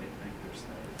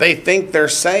 They think they're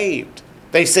saved.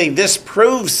 They say this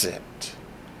proves it.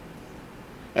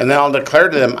 And then I'll declare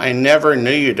to them, I never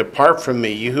knew you. Depart from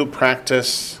me, you who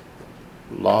practice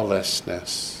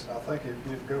lawlessness. I think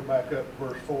if you go back up to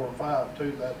verse 4 and 5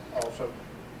 too, that also.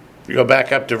 You go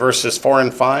back up to verses 4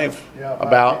 and 5 Yeah,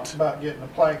 about about getting the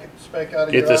speck out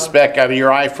of get your the eye. speck out of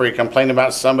your eye for you complain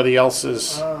about somebody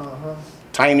else's Uh-huh.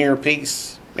 tinier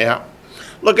piece. Yeah.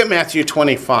 Look at Matthew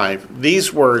 25.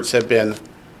 These words have been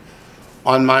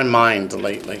on my mind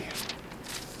lately.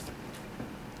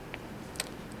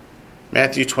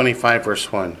 Matthew 25,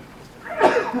 verse 1.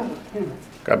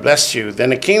 God bless you. Then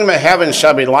the kingdom of heaven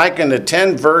shall be likened to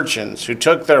 10 virgins who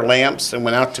took their lamps and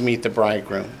went out to meet the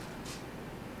bridegroom.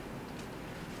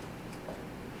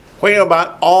 What do you know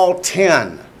about all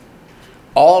 10?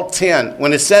 All 10.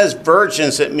 When it says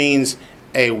virgins, it means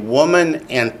a woman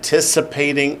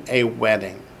anticipating a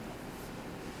wedding.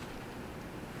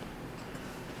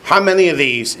 How many of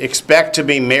these expect to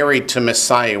be married to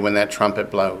Messiah when that trumpet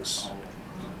blows?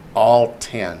 All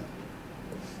 10.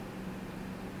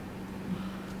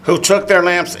 Who took their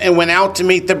lamps and went out to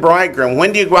meet the bridegroom.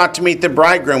 When do you go out to meet the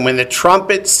bridegroom? When the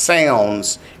trumpet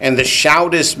sounds and the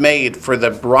shout is made for the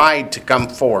bride to come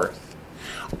forth.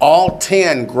 All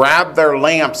 10 grab their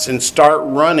lamps and start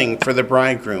running for the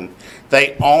bridegroom.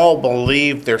 They all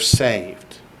believe they're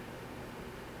saved.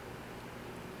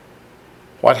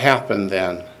 What happened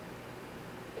then?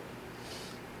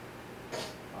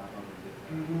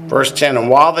 Verse 10, and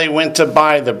while they went to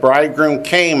buy, the bridegroom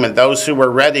came, and those who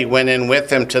were ready went in with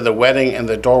him to the wedding, and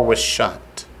the door was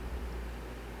shut.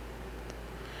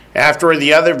 Afterward,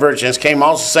 the other virgins came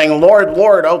also, saying, Lord,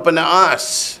 Lord, open to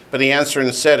us. But he answered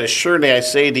and said, assuredly I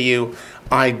say to you,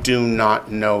 I do not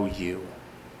know you.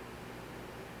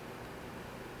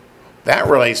 That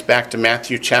relates back to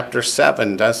Matthew chapter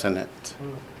 7, doesn't it?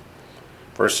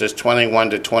 Verses 21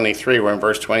 to 23, where in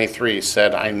verse 23 he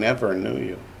said, I never knew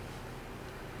you.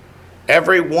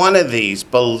 Every one of these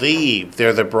believe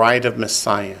they're the bride of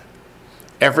Messiah.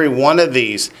 Every one of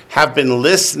these have been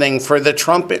listening for the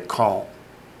trumpet call.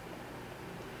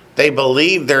 They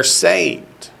believe they're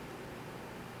saved.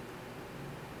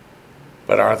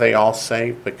 But are they all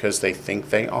saved because they think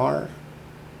they are?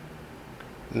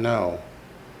 No.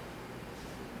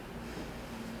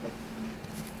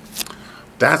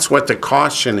 That's what the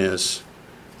caution is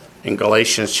in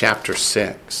Galatians chapter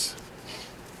 6.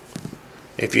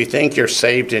 If you think you're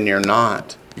saved and you're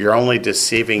not, you're only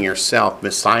deceiving yourself.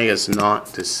 Messiah is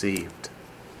not deceived.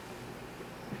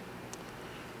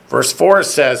 Verse 4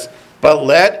 says, but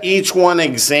let each one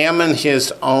examine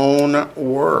his own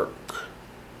work.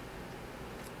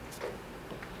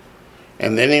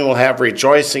 And then he will have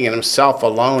rejoicing in himself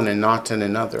alone and not in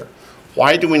another.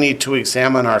 Why do we need to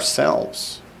examine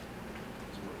ourselves?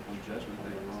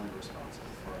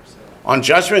 On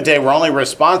Judgment Day, we're only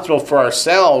responsible for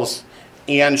ourselves.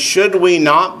 And should we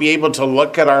not be able to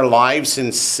look at our lives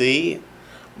and see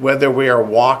whether we are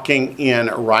walking in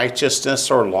righteousness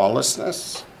or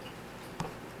lawlessness?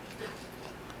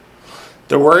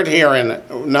 The word here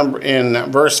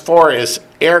in verse 4 is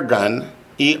ergon,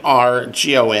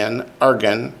 E-R-G-O-N,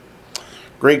 ergon,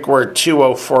 Greek word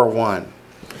 2041.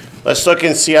 Let's look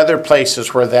and see other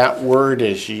places where that word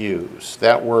is used,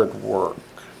 that word work.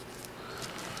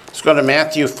 Let's go to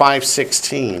Matthew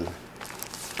 5:16.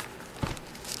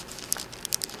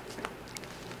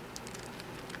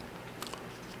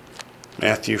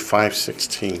 Matthew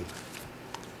 5:16.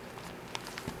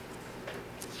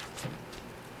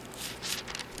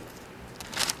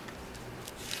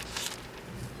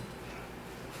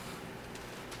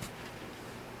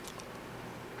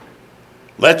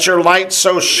 Let your light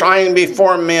so shine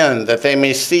before men that they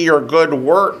may see your good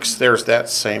works, there's that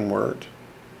same word,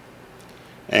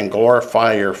 and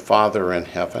glorify your Father in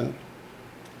heaven.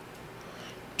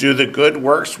 Do the good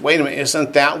works. Wait a minute,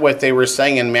 isn't that what they were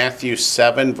saying in Matthew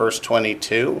 7, verse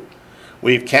 22?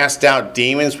 We've cast out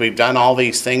demons, we've done all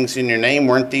these things in your name.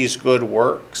 Weren't these good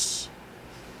works?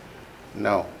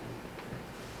 No.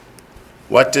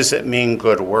 What does it mean,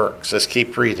 good works? Let's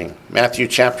keep reading. Matthew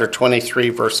chapter 23,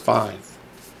 verse 5.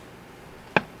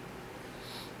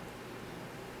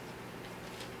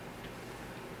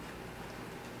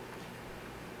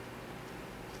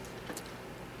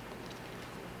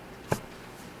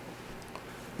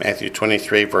 Matthew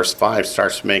 23, verse 5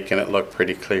 starts making it look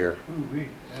pretty clear.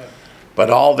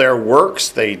 But all their works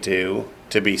they do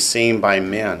to be seen by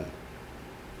men.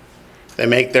 They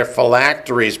make their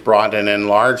phylacteries broad and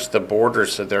enlarge the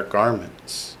borders of their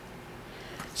garments.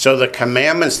 So the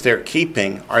commandments they're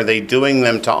keeping, are they doing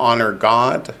them to honor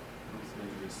God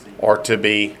or to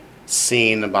be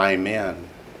seen by men?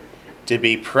 To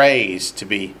be praised, to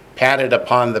be patted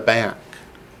upon the back?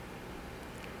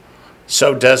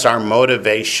 So does our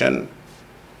motivation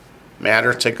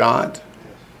matter to God?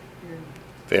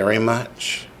 Very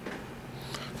much.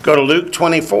 Go to Luke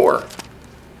 24.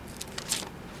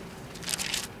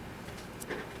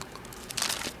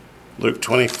 Luke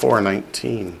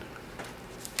 24:19.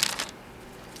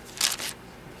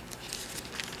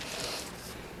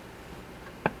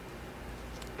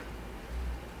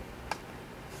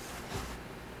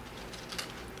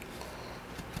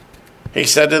 He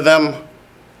said to them,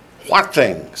 what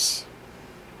things?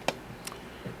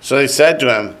 So they said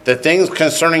to him, the things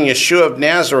concerning Yeshua of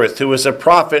Nazareth, who was a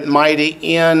prophet, mighty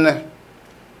in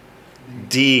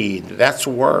deed. That's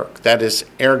work. That is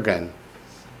ergon.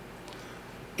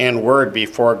 And word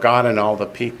before God and all the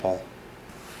people.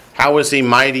 How was he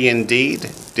mighty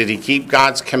indeed? Did he keep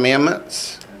God's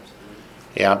commandments?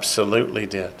 He absolutely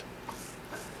did.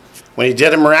 When he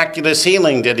did a miraculous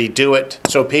healing, did he do it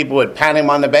so people would pat him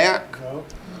on the back? No.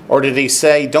 Or did he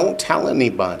say, don't tell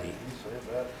anybody?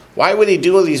 Why would he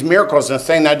do all these miracles and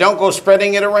say, now don't go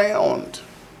spreading it around?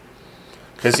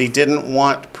 Because he didn't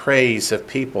want praise of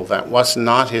people. That was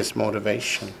not his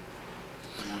motivation.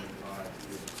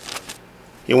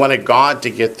 He wanted God to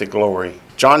get the glory.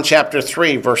 John chapter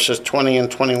 3, verses 20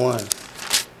 and 21.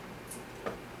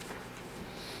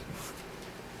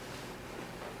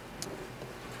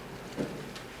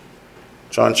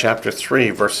 John chapter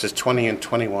 3, verses 20 and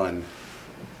 21.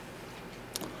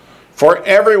 For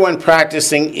everyone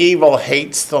practicing evil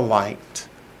hates the light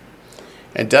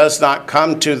and does not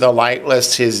come to the light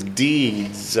lest his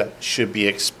deeds should be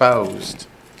exposed.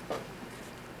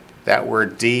 That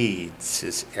word deeds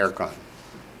is ergon.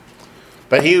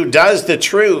 But he who does the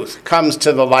truth comes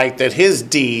to the light that his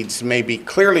deeds may be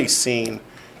clearly seen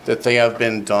that they have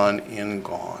been done in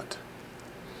God.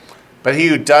 But he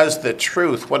who does the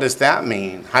truth, what does that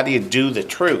mean? How do you do the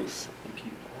truth?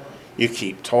 You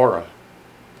keep Torah.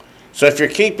 So if you're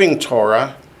keeping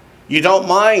Torah, you don't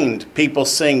mind people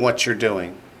seeing what you're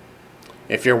doing.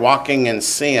 If you're walking in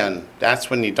sin, that's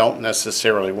when you don't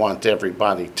necessarily want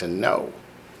everybody to know.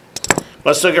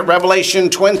 Let's look at Revelation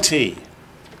 20.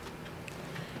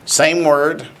 Same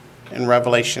word in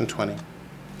Revelation 20.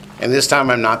 And this time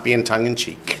I'm not being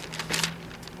tongue-in-cheek.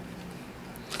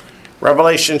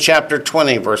 Revelation chapter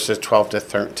 20, verses 12 to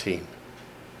 13.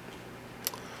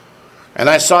 And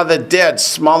I saw the dead,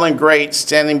 small and great,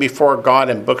 standing before God,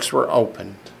 and books were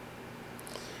opened.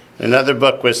 Another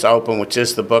book was opened, which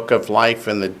is the book of life,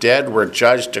 and the dead were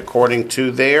judged according to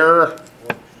their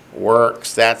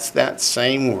works. That's that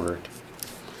same word.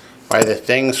 By the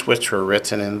things which were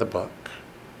written in the book.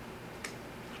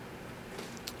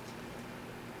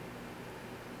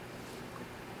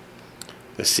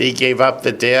 The sea gave up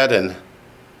the dead and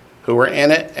who were in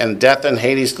it, and death and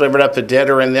Hades delivered up the dead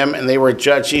who were in them, and they were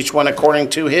judged each one according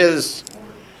to his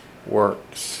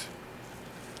works.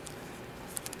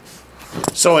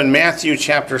 So in Matthew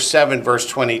chapter 7, verse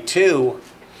 22,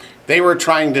 they were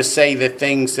trying to say the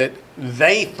things that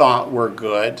they thought were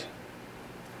good,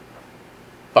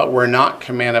 but were not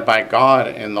commanded by God.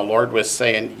 And the Lord was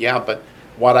saying, yeah, but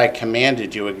what I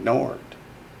commanded you ignored.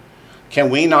 Can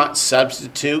we not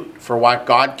substitute for what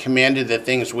God commanded the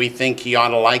things we think he ought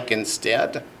to like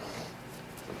instead?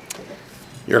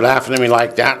 You're laughing at me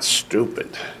like that's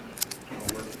stupid.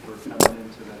 Well, we're coming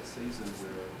into that season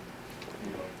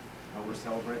where, we're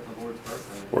celebrating the Lord's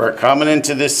birthday. We're coming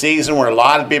into this season where a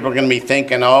lot of people are going to be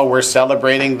thinking, oh, we're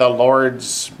celebrating the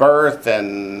Lord's birth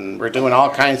and we're doing all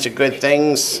kinds of good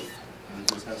things.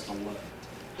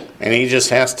 And he just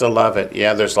has to love it.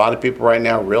 Yeah, there's a lot of people right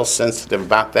now real sensitive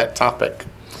about that topic.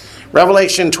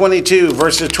 Revelation 22,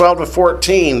 verses 12 to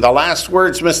 14. The last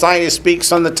words Messiah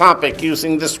speaks on the topic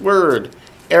using this word,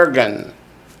 ergon.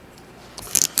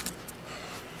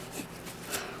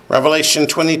 Revelation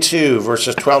 22,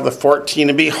 verses 12 to 14.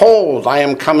 And behold, I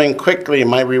am coming quickly, and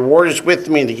my reward is with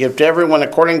me to give to everyone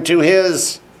according to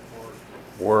his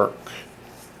work.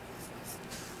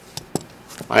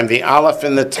 I'm the Aleph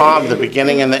and the Tav, the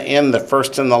beginning and the end, the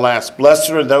first and the last.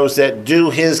 Blessed are those that do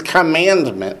his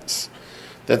commandments,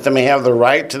 that they may have the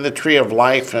right to the tree of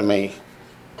life and may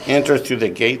enter through the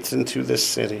gates into the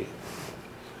city.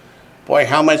 Boy,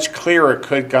 how much clearer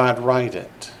could God write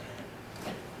it?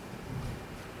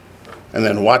 And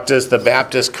then what does the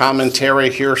Baptist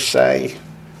commentary here say?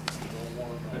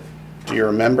 Do you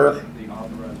remember? The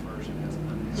authorized version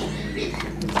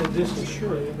has This is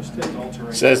surely a mistake.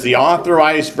 It says the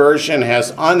authorized version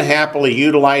has unhappily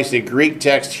utilized a Greek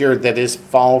text here that is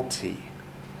faulty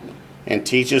and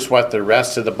teaches what the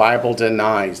rest of the Bible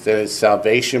denies, that is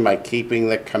salvation by keeping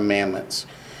the commandments.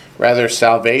 Rather,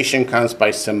 salvation comes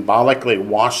by symbolically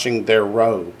washing their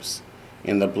robes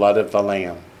in the blood of the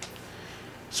Lamb.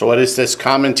 So what is this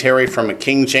commentary from a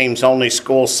King James only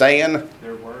school saying?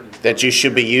 That you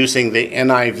should be using the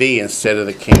NIV instead of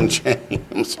the King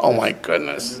James. Oh my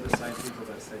goodness. They're the same people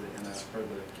that say the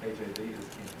KJV is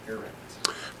inerrant.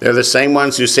 They're the same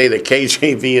ones who say the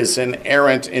KJV is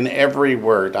inerrant in every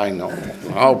word. I know.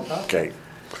 Okay.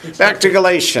 Back to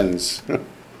Galatians.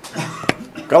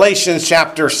 Galatians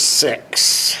chapter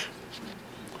 6.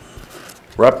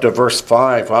 We're up to verse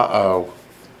 5. Uh-oh.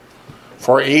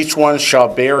 For each one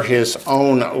shall bear his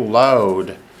own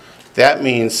load. That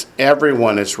means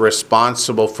everyone is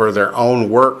responsible for their own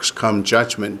works come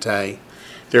Judgment Day.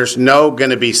 There's no going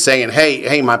to be saying,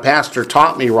 hey, my pastor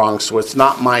taught me wrong, so it's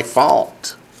not my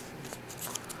fault.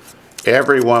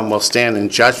 Everyone will stand in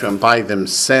judgment by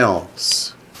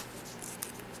themselves.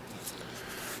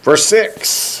 Verse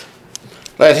 6,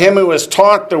 let him who has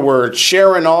taught the word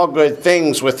share in all good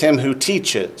things with him who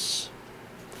teaches.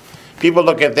 People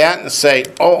look at that and say,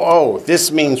 this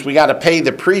means we got to pay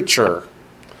the preacher.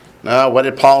 No, what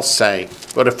did Paul say?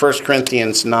 Go to 1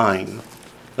 Corinthians 9.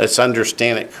 Let's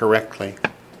understand it correctly.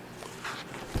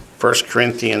 1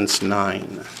 Corinthians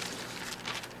 9.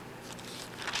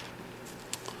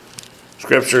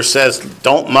 Scripture says,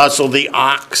 don't muzzle the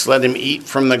ox, let him eat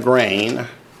from the grain.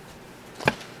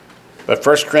 But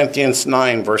 1 Corinthians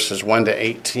 9, verses 1 to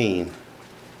 18.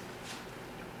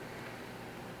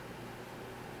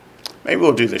 Maybe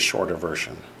we'll do the shorter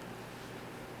version.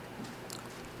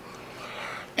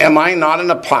 Am I not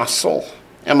an apostle?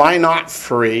 Am I not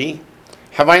free?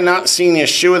 Have I not seen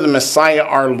Yeshua the Messiah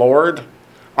our Lord?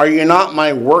 Are you not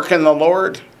my work in the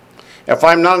Lord? If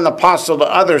I'm not an apostle to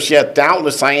others, yet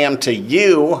doubtless I am to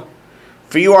you,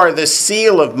 for you are the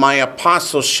seal of my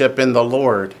apostleship in the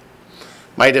Lord.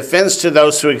 My defense to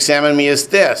those who examine me is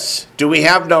this: do we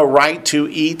have no right to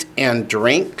eat and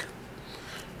drink?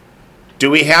 Do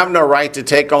we have no right to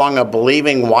take along a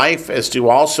believing wife, as do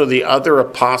also the other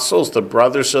apostles, the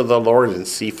brothers of the Lord, and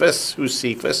Cephas? Who's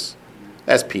Cephas?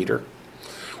 That's Peter.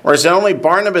 Or is it only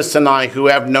Barnabas and I who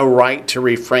have no right to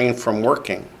refrain from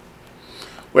working?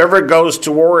 Whoever goes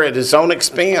to war at his own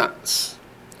expense,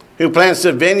 who plants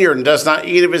a vineyard and does not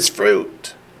eat of its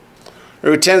fruit,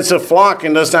 or who tends a flock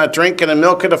and does not drink in the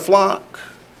milk of the flock.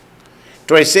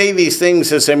 Do I say these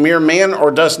things as a mere man,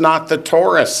 or does not the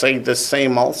Torah say the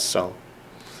same also?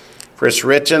 For it's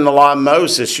written in the law of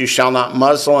Moses, you shall not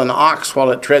muzzle an ox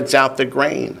while it treads out the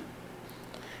grain.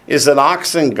 Is an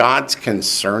oxen God's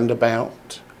concerned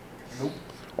about?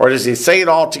 Or does he say it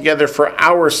altogether for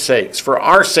our sakes? For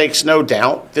our sakes, no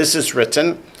doubt, this is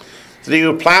written, that he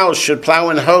who plows should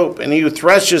plow in hope, and he who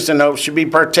threshes in hope should be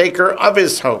partaker of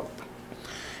his hope.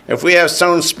 If we have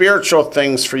sown spiritual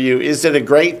things for you, is it a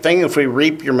great thing if we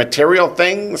reap your material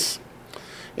things?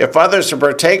 If others are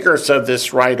partakers of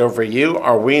this right over you,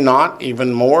 are we not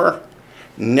even more?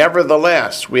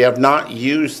 Nevertheless, we have not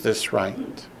used this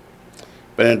right,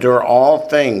 but endure all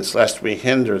things lest we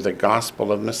hinder the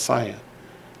gospel of Messiah.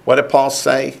 What did Paul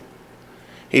say?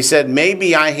 He said,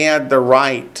 maybe I had the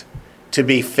right to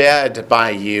be fed by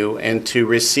you and to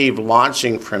receive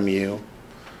lodging from you,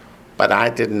 but I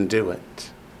didn't do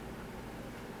it.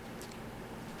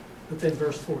 But then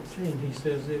verse 14, he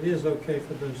says it is okay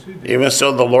for those who do. Even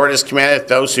so, the Lord has commanded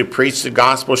those who preach the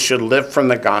gospel should live from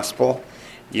the gospel.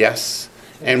 Yes.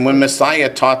 And when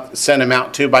Messiah sent him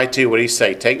out 2 by 2, what did he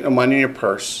say? Take no money in your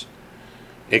purse,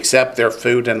 except their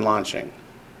food and lodging.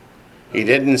 He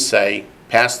didn't say,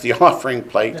 pass the offering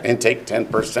plate and take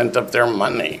 10% of their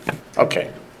money.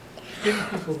 Okay. Didn't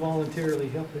people voluntarily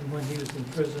help him when he was in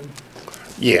prison?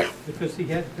 Yeah. Because he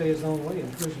had to pay his own way in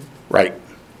prison. Right.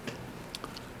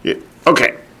 Yeah.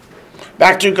 Okay.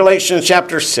 Back to Galatians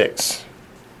chapter 6.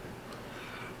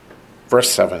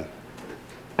 Verse 7.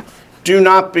 Do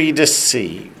not be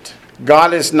deceived.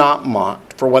 God is not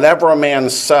mocked. For whatever a man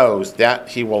sows, that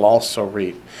he will also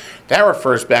reap. That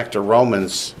refers back to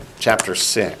Romans chapter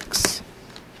 6.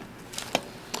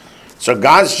 So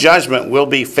God's judgment will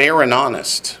be fair and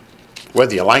honest,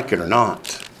 whether you like it or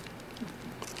not.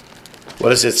 What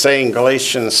does it say in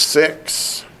Galatians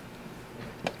 6?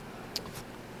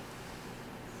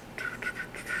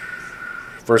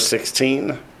 Verse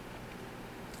 16.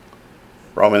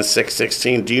 Romans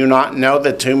 6:16. Do you not know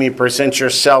that to whom you present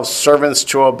yourselves servants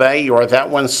to obey, you are that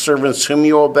one's servants whom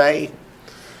you obey,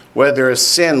 whether of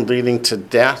sin leading to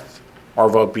death or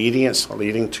of obedience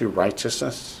leading to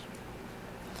righteousness?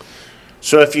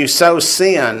 So if you sow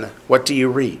sin, what do you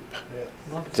reap?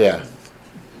 Death.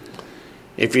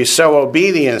 If you sow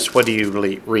obedience, what do you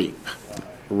reap?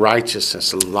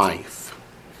 Righteousness, life.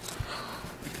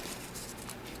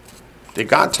 Did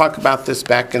God talk about this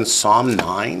back in Psalm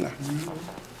 9?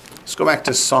 Let's go back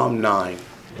to Psalm 9.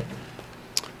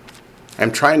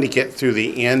 I'm trying to get through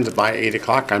the end by 8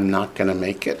 o'clock. I'm not going to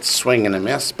make it. Swing and a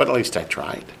miss, but at least I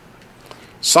tried.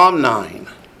 Psalm 9.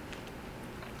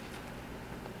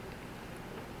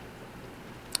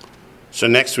 So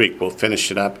next week we'll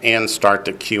finish it up and start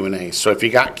the Q&A. So if you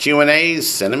got Q&As,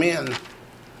 send them in.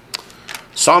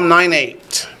 Psalm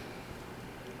 9:8.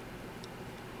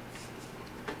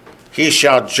 He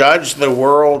shall judge the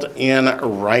world in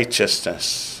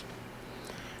righteousness.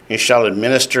 He shall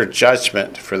administer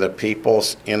judgment for the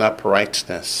peoples in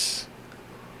uprightness.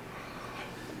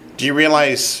 Do you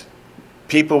realize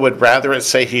people would rather it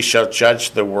say he shall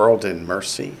judge the world in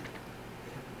mercy?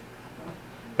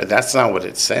 But that's not what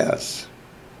it says.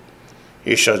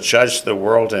 He shall judge the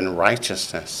world in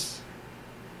righteousness.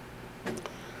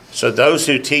 So those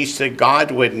who teach that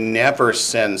God would never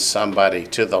send somebody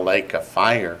to the lake of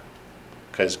fire,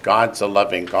 because God's a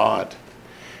loving God,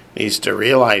 needs to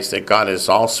realize that God is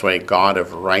also a God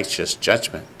of righteous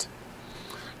judgment.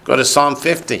 Go to Psalm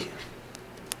 50.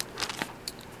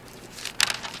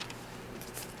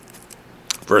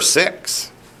 Verse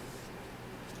 6.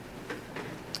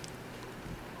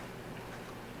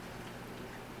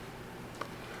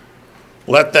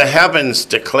 Let the heavens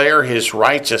declare his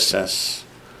righteousness,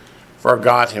 for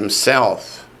God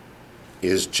himself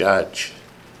is judge.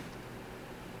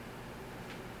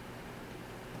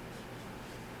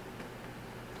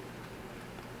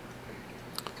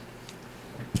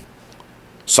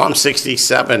 Psalm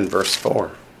 67, verse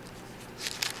 4.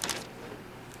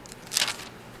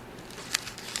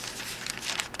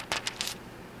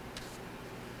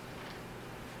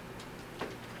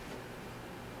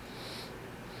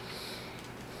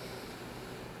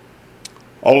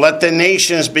 Oh, let the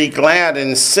nations be glad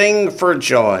and sing for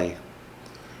joy.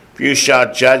 For you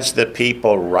shall judge the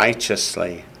people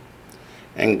righteously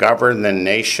and govern the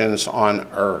nations on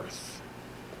earth.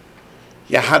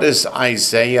 Yeah, how does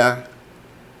Isaiah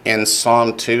in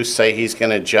Psalm 2 say he's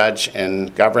going to judge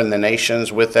and govern the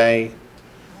nations with a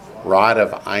rod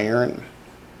of iron?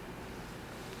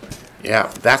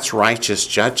 Yeah, that's righteous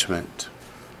judgment.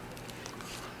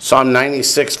 Psalm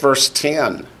 96, verse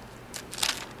 10.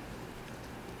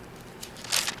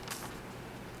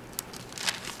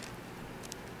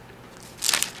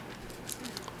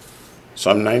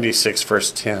 Psalm 96,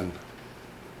 verse 10.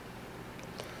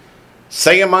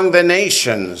 Say among the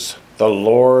nations, the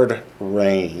Lord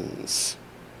reigns.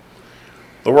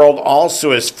 The world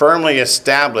also is firmly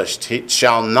established. He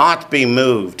shall not be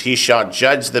moved. He shall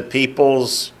judge the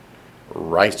peoples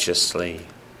righteously.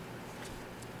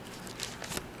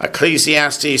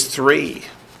 Ecclesiastes 3.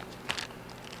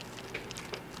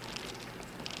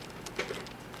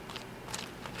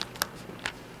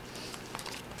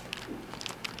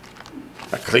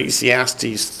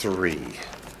 Ecclesiastes 3,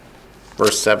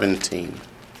 verse 17.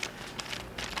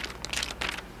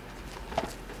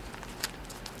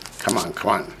 Come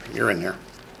on. You're in there.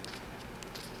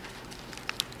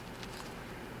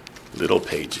 Little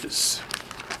pages.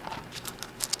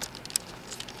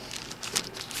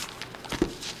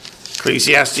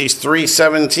 Ecclesiastes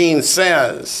 3:17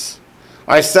 says,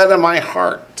 I said in my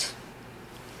heart,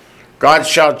 God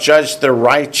shall judge the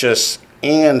righteous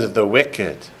and the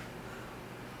wicked.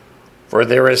 For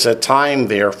there is a time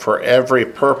there for every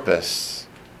purpose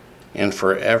and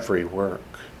for every work.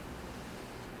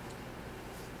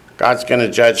 God's going to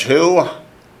judge who?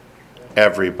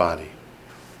 Everybody.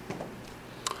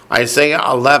 Isaiah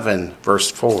 11, verse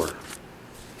 4.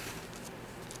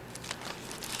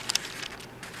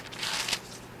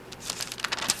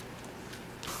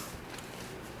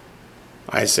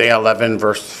 Isaiah 11,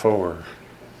 verse 4.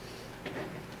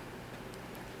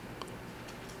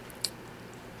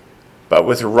 But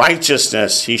with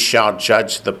righteousness he shall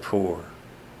judge the poor,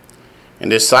 and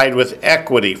decide with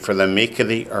equity for the meek of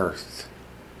the earth.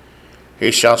 He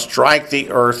shall strike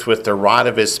the earth with the rod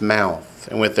of his mouth,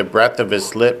 and with the breath of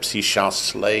his lips he shall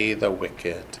slay the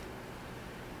wicked.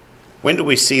 When do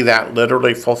we see that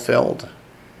literally fulfilled?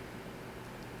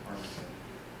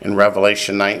 In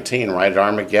Revelation 19, right at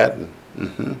Armageddon.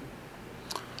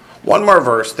 One more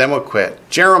verse, then we'll quit.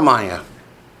 Jeremiah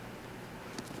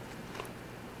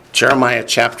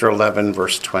chapter 11,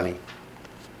 verse 20.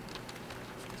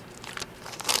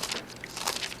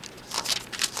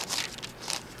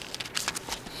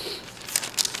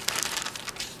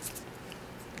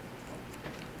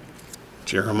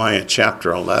 Jeremiah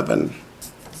chapter 11,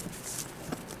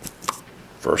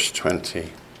 verse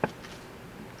 20.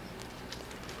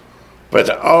 But,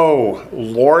 O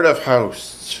Lord of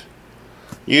hosts,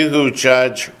 you who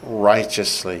judge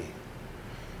righteously,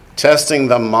 testing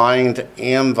the mind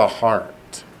and the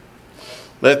heart,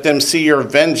 let them see your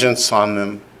vengeance on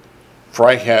them,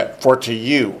 for to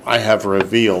you I have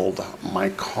revealed my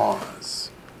cause.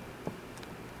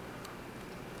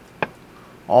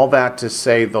 All that to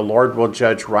say the Lord will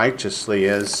judge righteously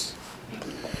is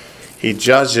he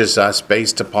judges us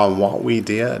based upon what we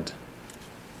did.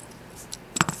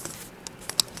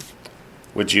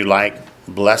 Would you like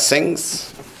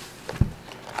blessings?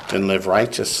 Then live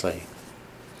righteously.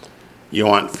 You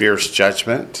want fierce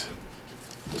judgment?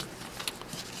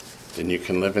 Then you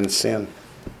can live in sin.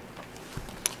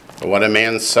 But what a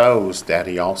man sows, that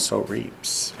he also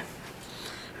reaps.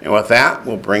 And with that,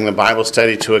 we'll bring the Bible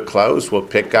study to a close. We'll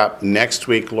pick up next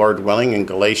week, Lord willing, in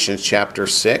Galatians chapter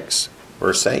 6,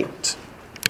 verse 8.